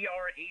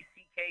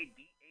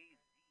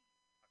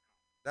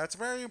 That's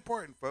very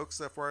important,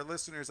 folks. For our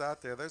listeners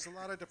out there, there's a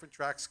lot of different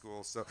track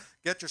schools, so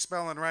get your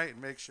spelling right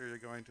and make sure you're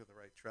going to the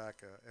right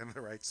track and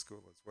the right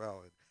school as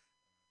well. And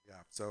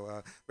yeah,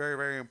 so very,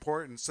 very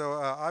important. So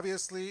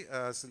obviously,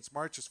 since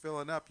March is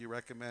filling up, you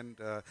recommend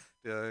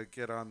to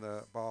get on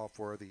the ball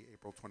for the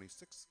April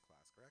 26th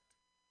class, correct?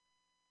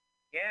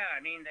 Yeah, I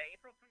mean, the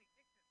April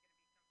 26th is going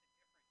to be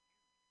something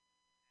different, too.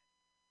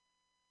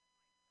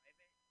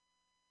 Private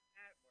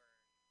format where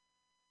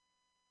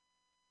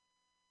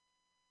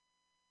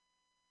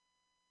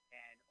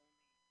and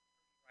only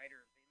 30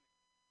 riders in the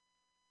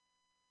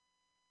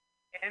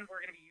and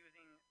we're going to be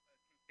using a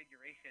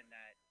configuration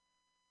that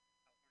California Road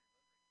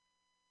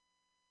Racing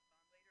is on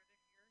later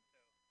this year.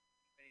 So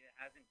anybody that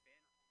hasn't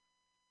been on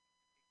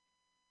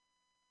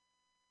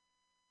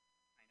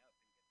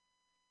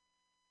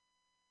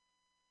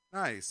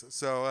Nice.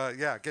 So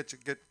yeah, get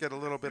a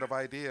little bit of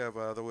idea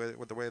of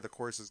the way the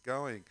course is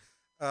going.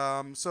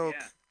 So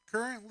Yeah.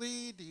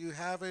 currently, do you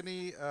have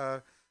any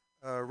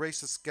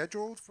races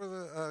scheduled for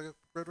the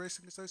Road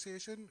Racing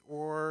Association,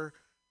 or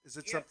is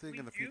it Yeah, something we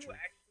in the do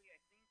future? actually. I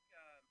think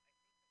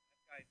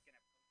that guy's gonna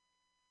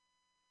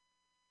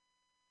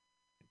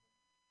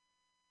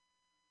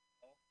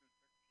all through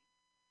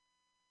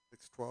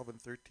 6, 12,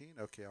 and 13.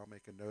 Okay, I'll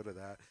make a note of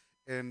that.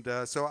 And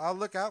so I'll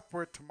look out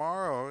for it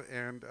tomorrow,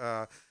 and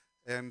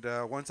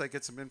once I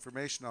get some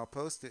information, I'll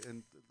post it.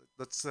 And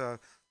let's uh,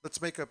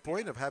 let's make a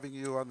point of having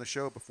you on the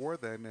show before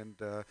then, and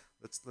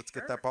let's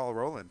get that Sure. ball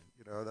rolling.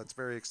 You know, that's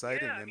very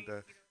exciting. Yeah, I And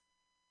mean,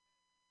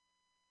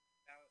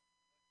 about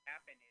what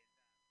happened is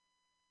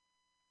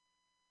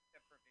the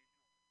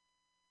provisional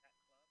that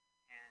club,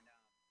 and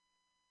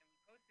we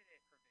posted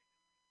it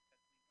provisionally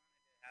because we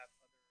wanted to have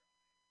other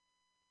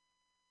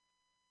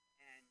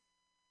and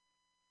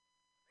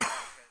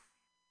because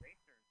these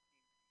racers seem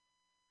to be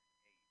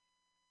engaged.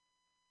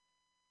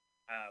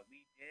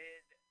 We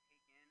did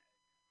take in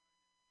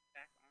a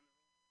back on the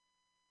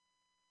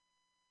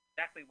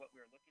exactly what we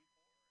were looking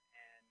for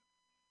and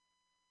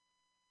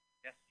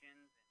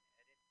suggestions and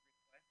edit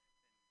requests and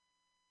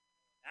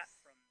that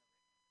from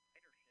the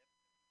ridership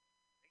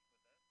race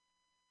with us.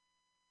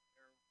 Their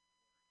work.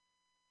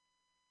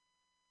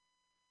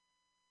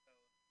 So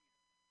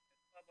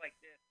a club like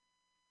this,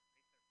 racer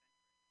centric,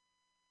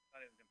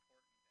 thought it was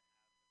important to have the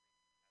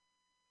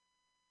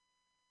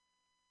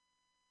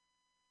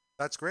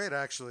that's great,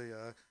 actually.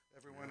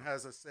 Everyone Yeah,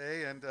 has a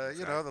say, and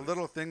you know, the exactly.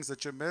 little things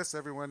that you miss,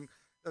 everyone.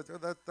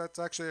 That's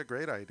actually a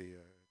great idea.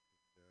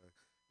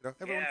 You know,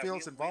 everyone yeah,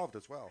 feels involved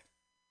as well.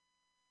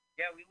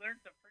 we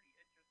learned some pretty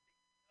interesting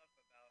stuff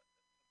about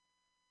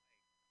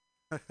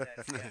that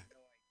we had no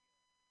idea.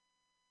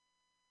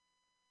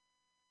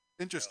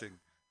 So Interesting.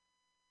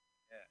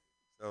 yeah,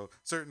 So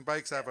certain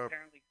bikes have a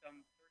apparently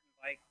some certain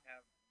bikes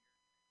have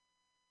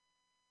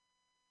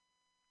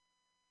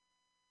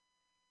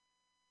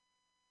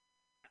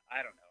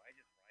I don't know. I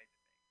just ride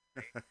the thing,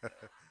 right? So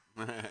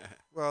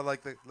well,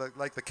 like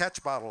the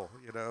catch bottle,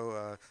 you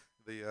know,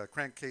 the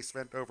crankcase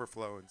vent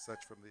overflow and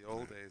such from the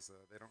old days.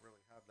 They don't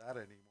really have that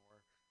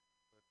anymore.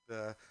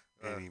 But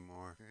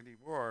Anymore.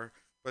 anymore.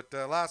 But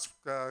last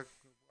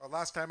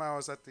time I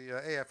was at the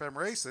AFM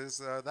races,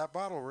 that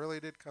bottle really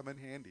did come in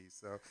handy.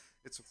 So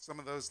it's some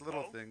of those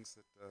little oh things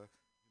that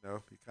you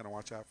know you kind of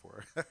watch out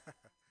for.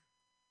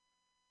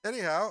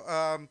 Anyhow,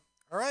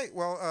 all right.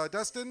 Well,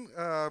 Dustin,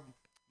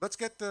 let's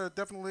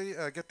definitely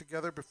get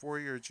together before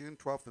your June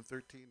 12th and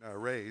 13th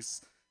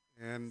race.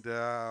 And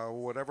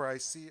whatever I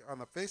see on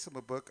the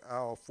Facebook book,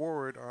 I'll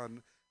forward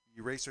on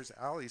the Racers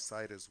Alley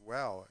site as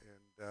well.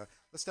 And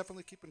let's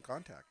definitely keep in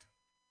contact.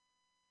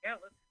 yeah,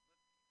 let's do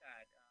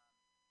that.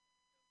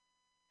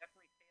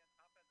 Definitely stay on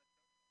top of the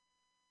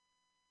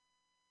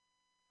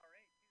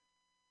already too.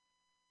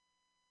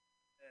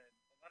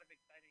 A lot of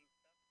exciting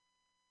stuff.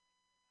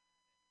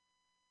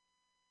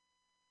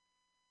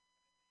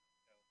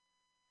 So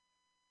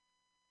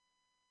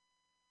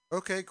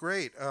Okay,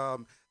 great.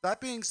 That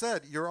being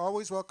said, you're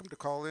always welcome to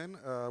call in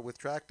with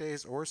track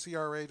days or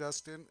CRA,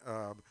 Dustin.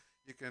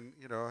 You can,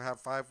 you know, have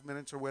 5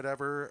 minutes or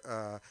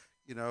whatever.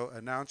 You know,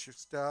 announce your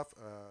stuff.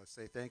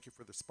 Say thank you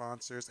for the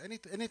sponsors.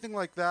 Anything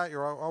like that.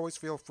 You're always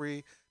feel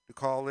free to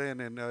call in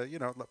and you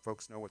know let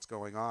folks know what's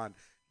going on.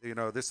 You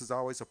know, this is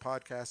always a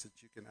podcast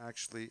that you can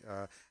actually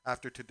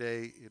after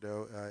today. You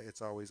know,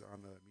 it's always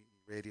on the Mutiny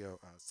Radio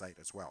site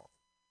as well.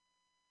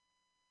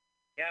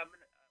 yeah, I'm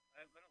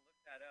gonna look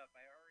that up.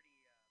 I already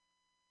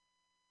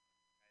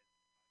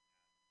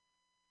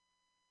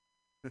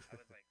I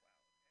was like,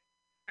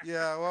 wow,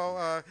 Yeah,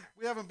 well,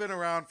 we haven't been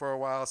around for a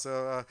while,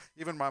 so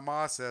even my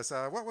ma says,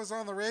 "What was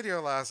on the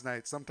radio last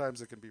night?"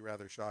 Sometimes it can be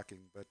rather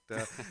shocking, but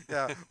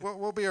yeah,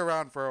 we'll be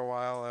around for a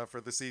while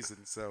for the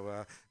season,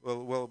 so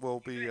we'll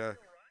you be. guys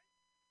still ride?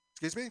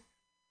 Excuse me.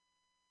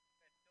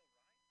 You guys still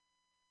ride?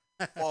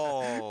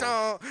 Whoa.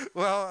 No,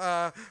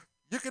 well,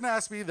 you can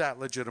ask me that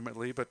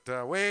legitimately, but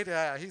Wade,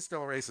 he's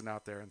still racing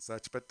out there and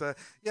such. But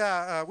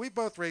yeah, we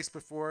both raced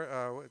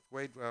before.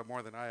 Wade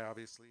more than I,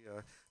 obviously.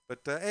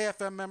 But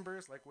AFM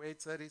members, like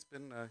Wade said, he's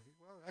been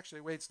well.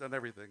 Actually, Wade's done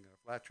everything: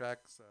 flat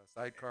tracks,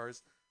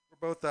 sidecars.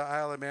 We're both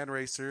Isle of Man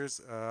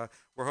racers.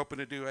 We're hoping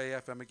to do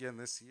AFM again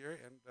this year,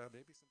 and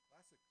maybe some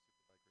classic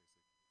superbike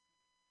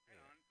Right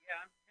on. Yeah,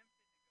 I'm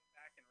tempted to go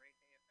back and race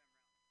AFM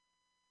rounds.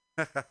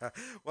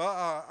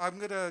 well, I'm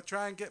gonna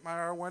try and get my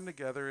R1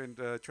 together and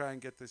try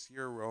and get this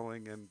year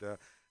rolling, and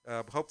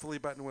hopefully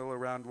button wheel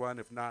around one.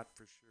 If not,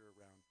 for sure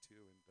round two,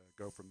 and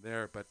go from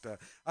there. But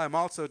I'm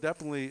also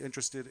definitely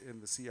interested in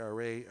the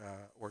CRA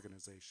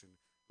organization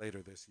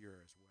later this year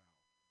as well.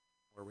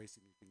 More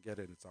racing you can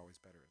get in, it's always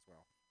better as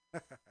well.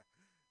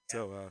 Yeah.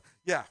 So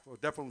yeah, we'll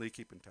definitely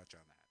keep in touch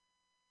on that.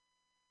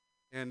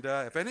 And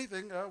if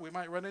anything, we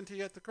might run into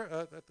you at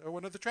at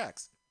one of the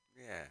tracks.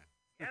 Yeah.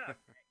 Yeah.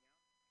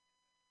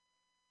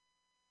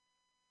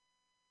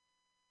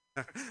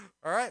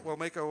 All right, we'll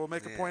make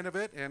a Yeah. point of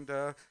it, and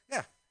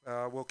yeah,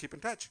 we'll keep in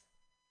touch.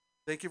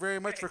 Thank you very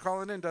much Okay. for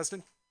calling in,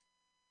 Dustin.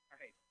 All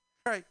right.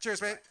 All right,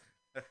 cheers, mate.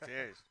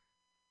 Cheers.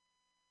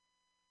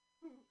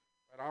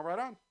 Right on, right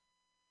on.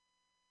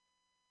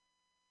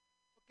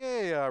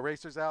 Okay,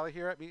 Racers Alley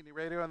here at Mutiny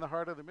Radio in the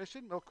heart of the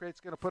mission. Milk Crate's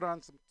going to put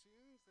on some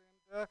tunes,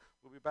 and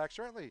we'll be back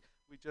shortly.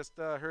 We just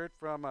heard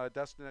from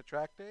Dustin at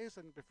Track Days,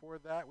 and before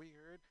that, we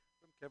heard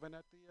from Kevin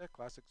at the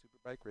Classic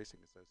Superbike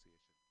Racing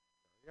Association.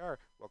 There we are.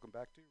 Welcome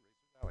back to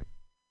Racers Alley.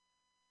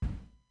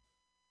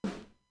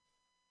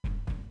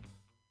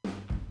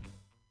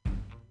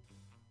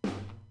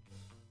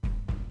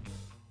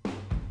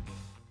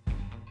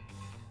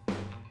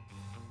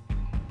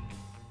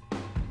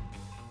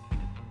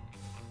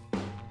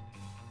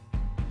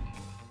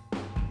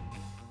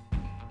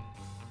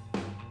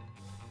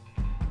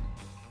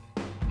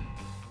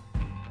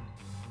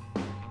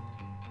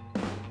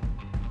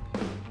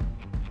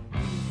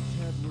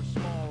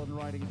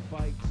 Riding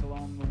bikes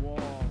along the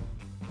wall,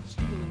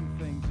 stealing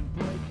things and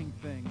breaking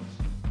things.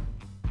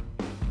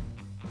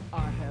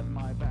 I had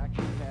my back,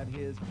 he had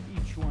his,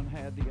 each one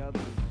had the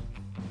other's,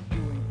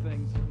 doing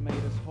things that made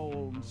us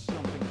whole and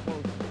something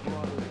close to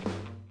brothers.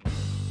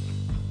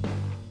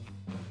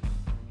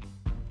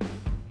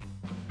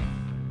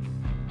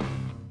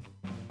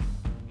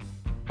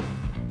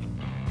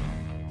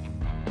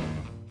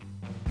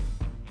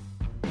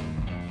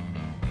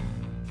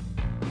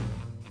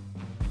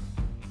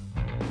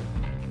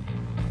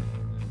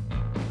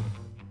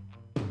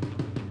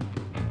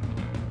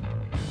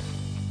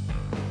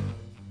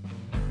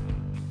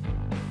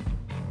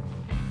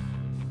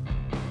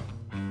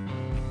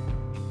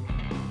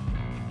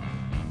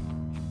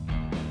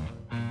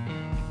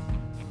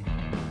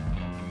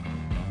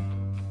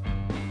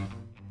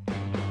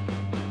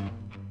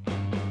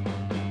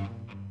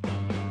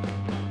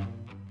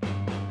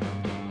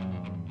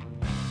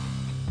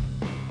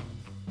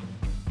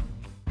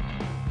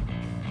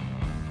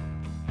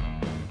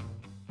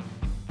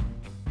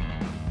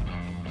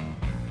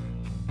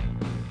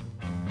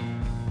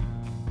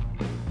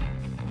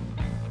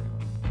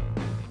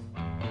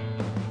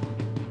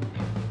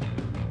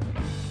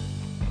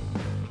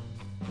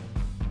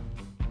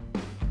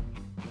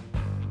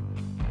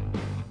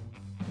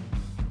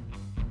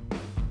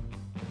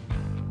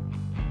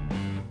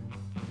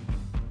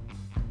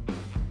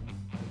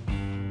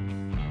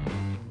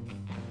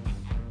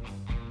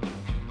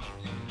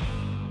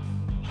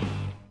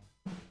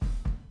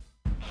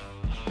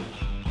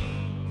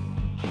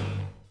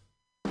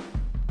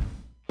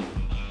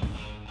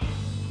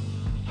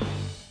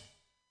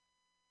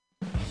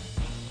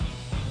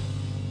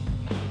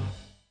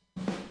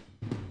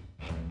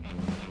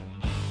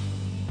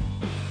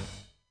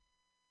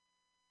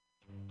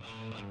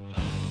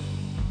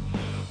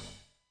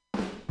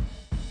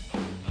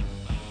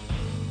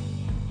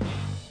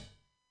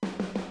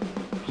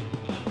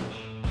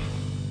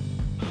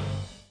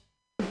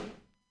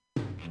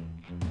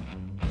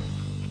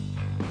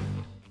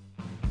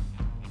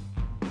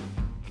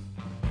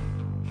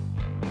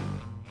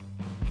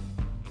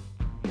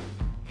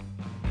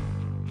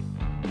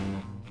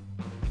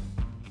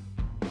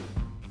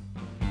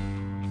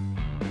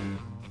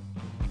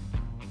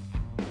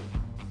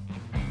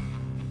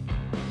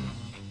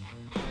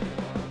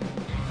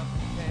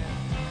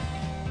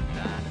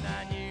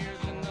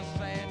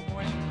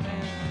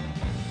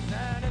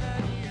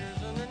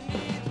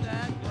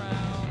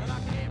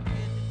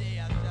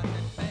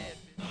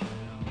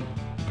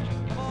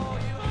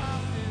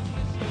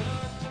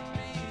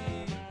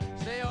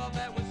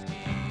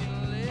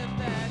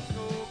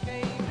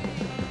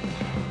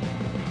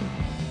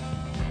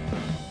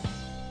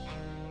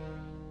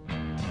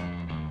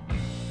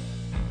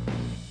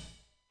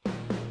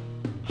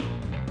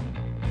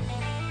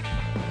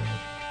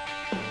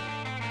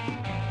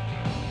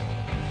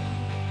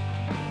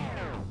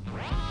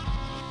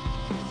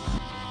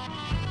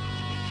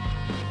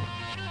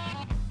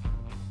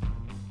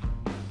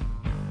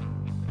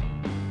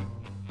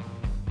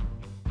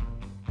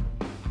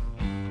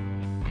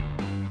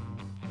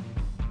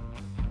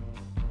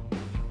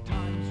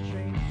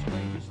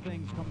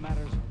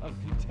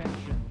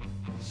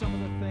 Some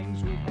of the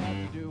things we've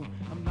had to do,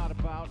 I'm not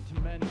about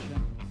to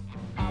mention.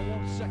 I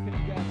won't second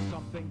guess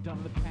something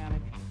done with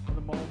panic for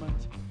the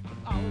moment.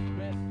 I'll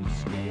admit the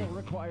scale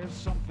requires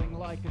something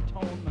like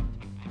atonement.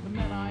 The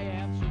men I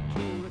answer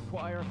to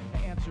require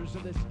answers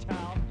of this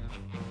town.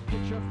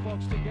 Get your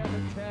folks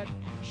together, Ted.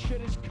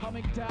 Shit is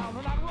coming down.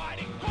 We're not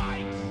riding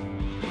bikes!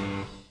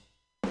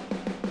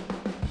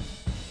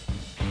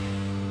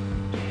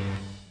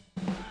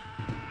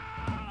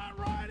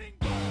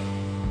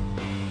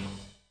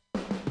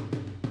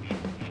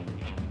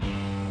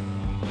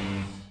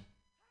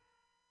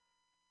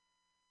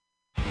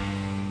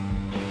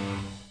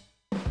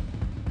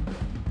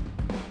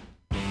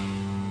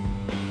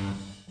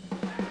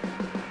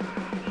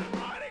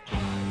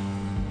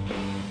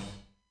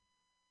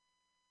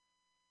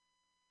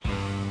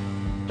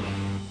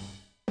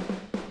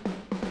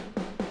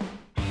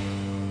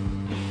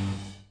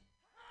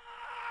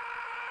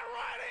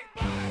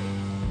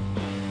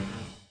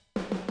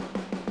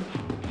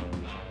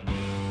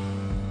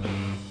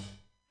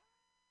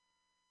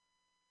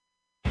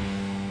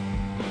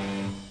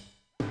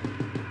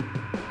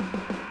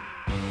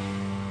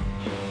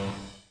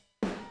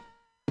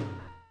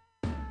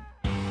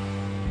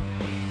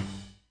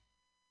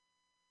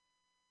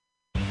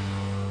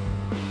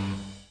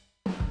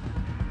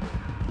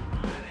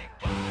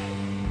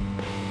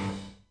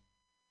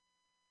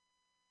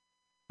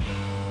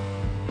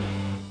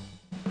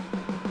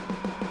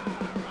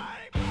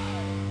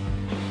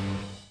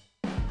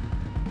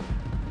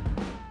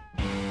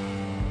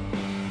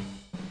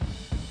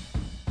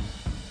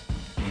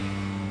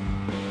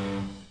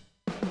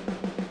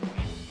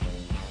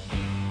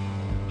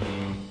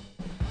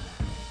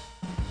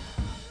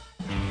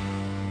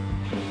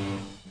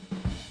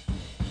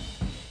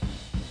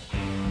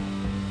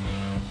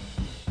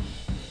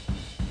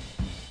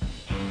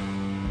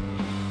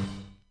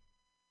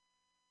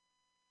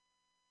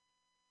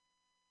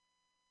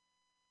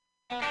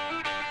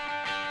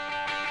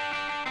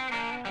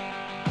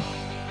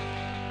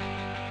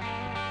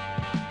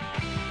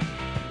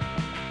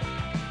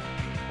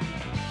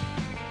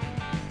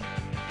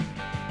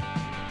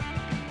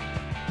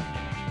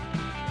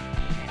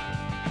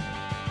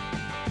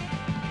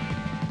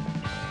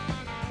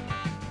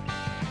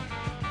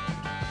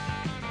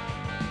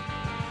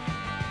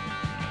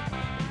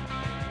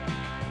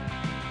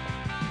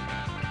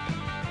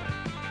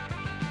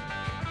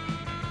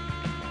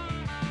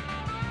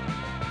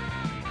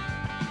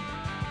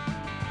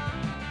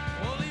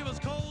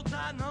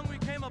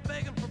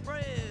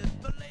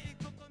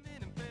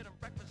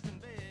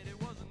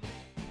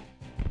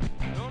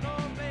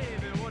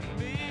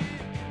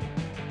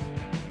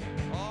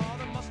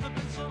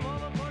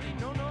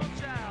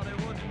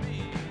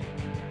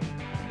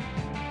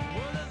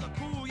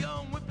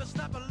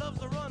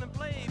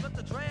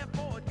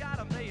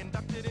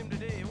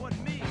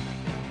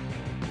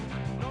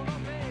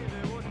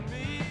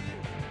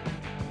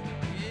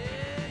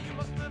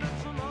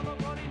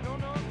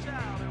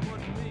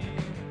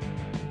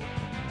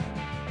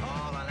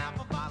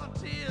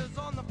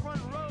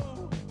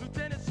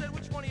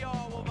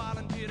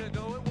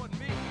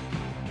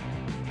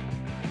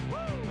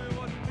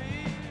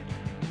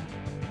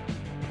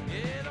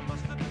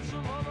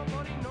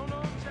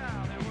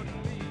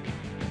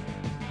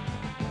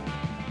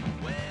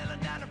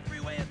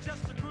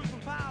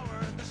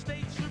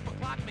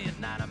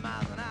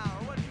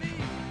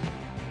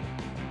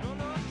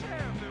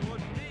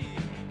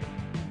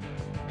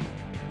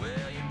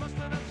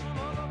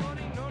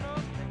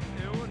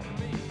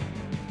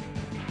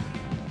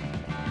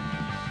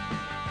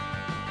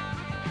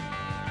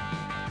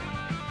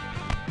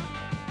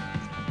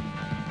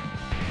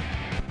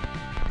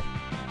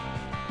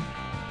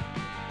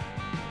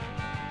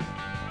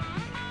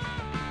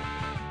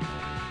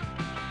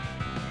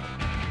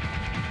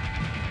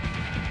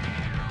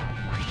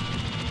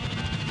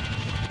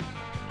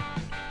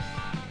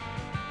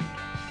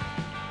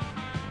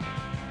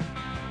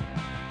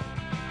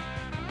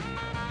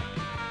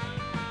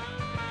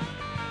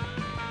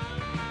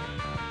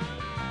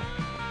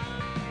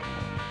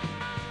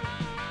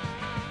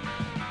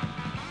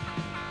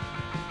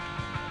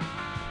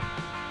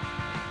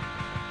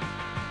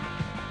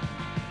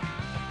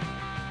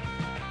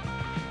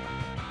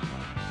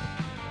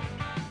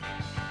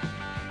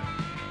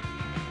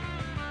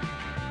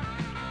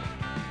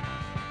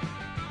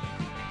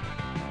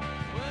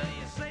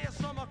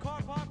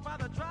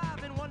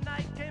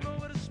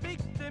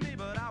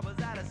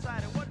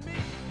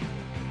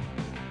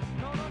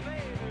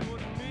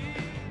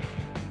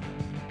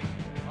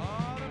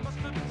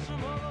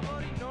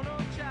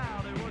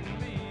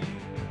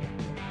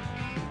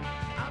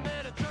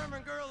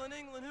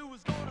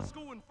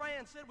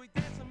 said we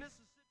danced in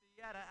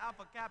Mississippi at an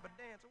Alpha Kappa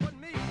dance. It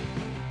wasn't me.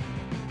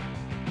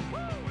 Woo,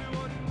 it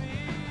wasn't me.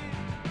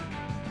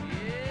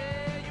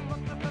 Yeah, you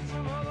must have met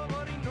some other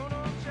buddy, no,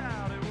 no,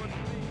 child. It wasn't me.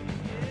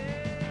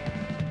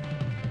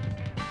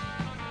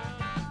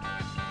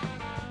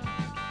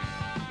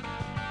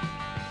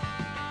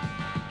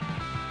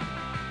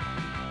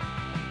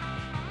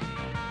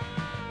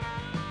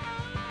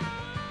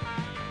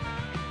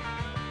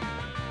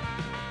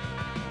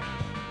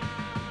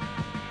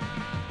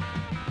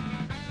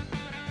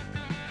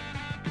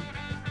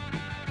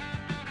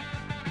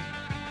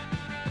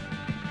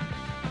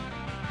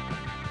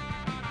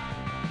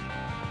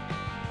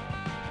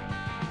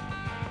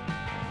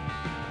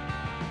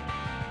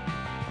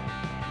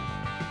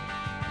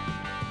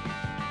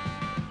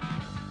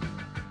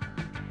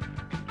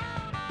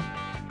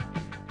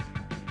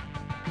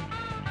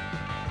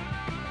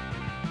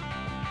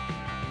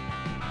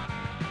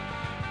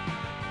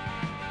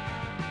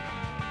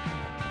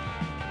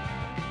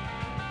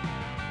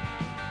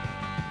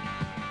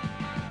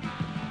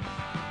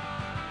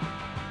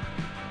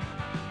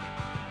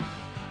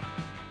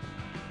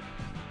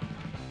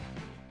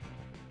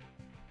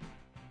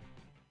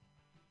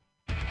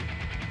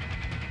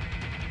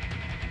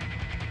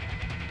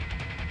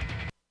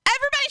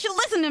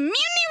 Listen to Mutiny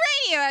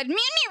Radio at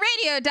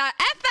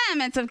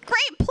mutinyradio.fm. It's a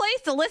great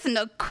place to listen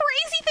to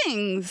crazy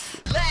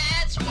things.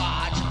 Let's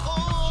watch a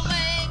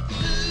full-length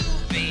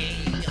movie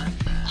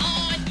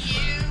on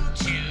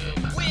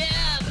YouTube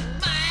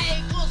with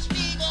Michael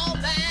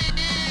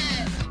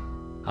Spiegelman.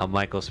 I'm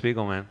Michael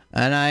Spiegelman.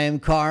 And I am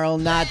Carl,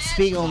 not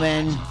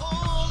Spiegelman.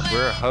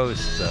 We're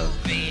hosts of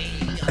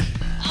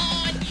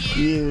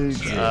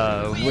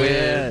YouTube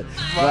with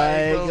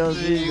Michael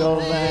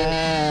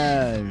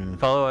Spiegelman.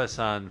 Follow us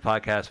on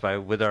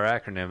podcast with our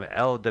acronym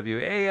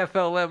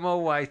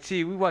LWAFLMOYT.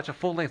 We watch a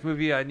full-length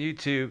movie on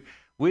YouTube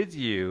with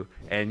you,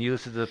 and you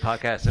listen to the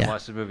podcast and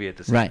watch the movie at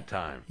the same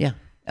time. Yeah.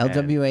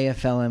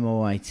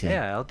 LWAFLMOYT.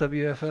 Yeah,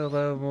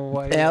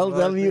 LWAFLMOYT.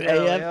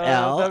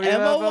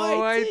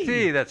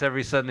 LWAFLMOYT. That's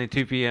every Sunday,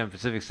 2 p.m.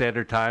 Pacific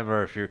Standard Time,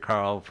 or if you're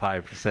Carl,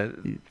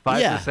 5%.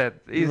 5%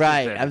 yeah,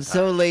 right. I'm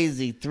so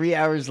lazy. 3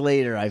 hours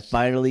later, I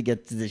finally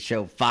get to the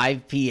show,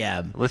 5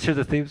 p.m. Let's hear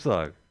the theme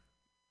song.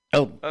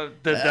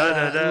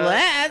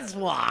 Let's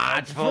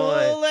watch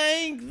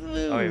full-length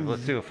movie. Oh, wait,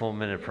 let's do a full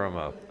minute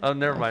promo. Oh,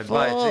 never mind.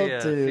 Bye.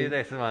 See you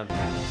next month.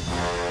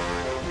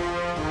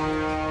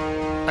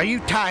 Are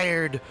you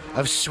tired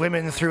of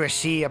swimming through a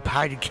sea of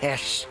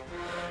podcasts?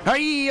 Are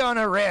ye on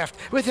a raft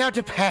without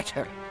a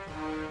paddle?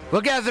 Well,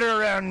 gather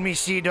around me,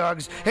 sea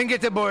dogs, and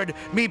get aboard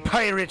me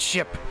pirate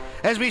ship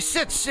as we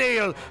set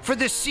sail for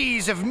the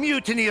seas of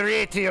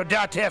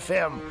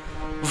MutinyRadio.fm.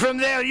 From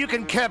there, you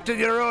can captain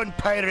your own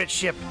pirate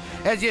ship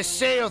as you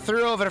sail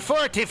through over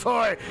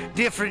 44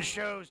 different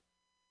shows.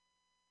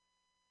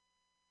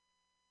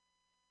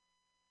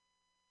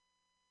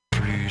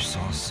 Plus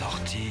en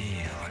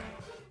sortir.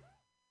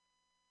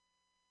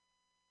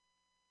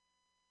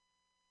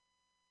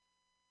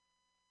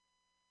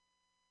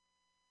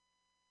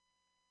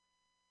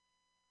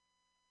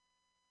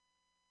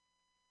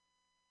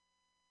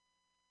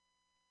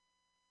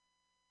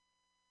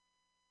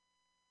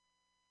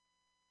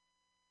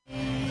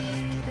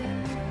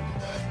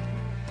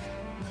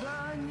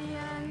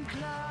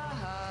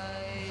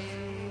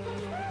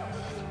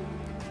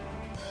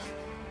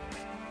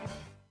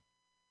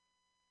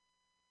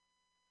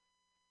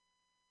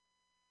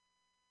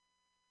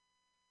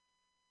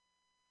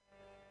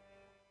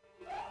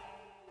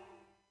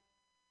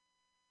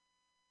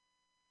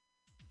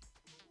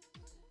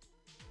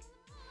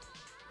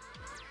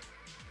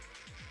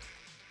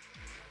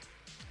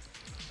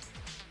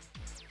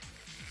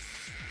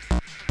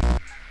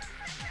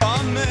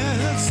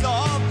 Promise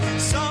of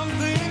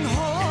something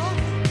whole.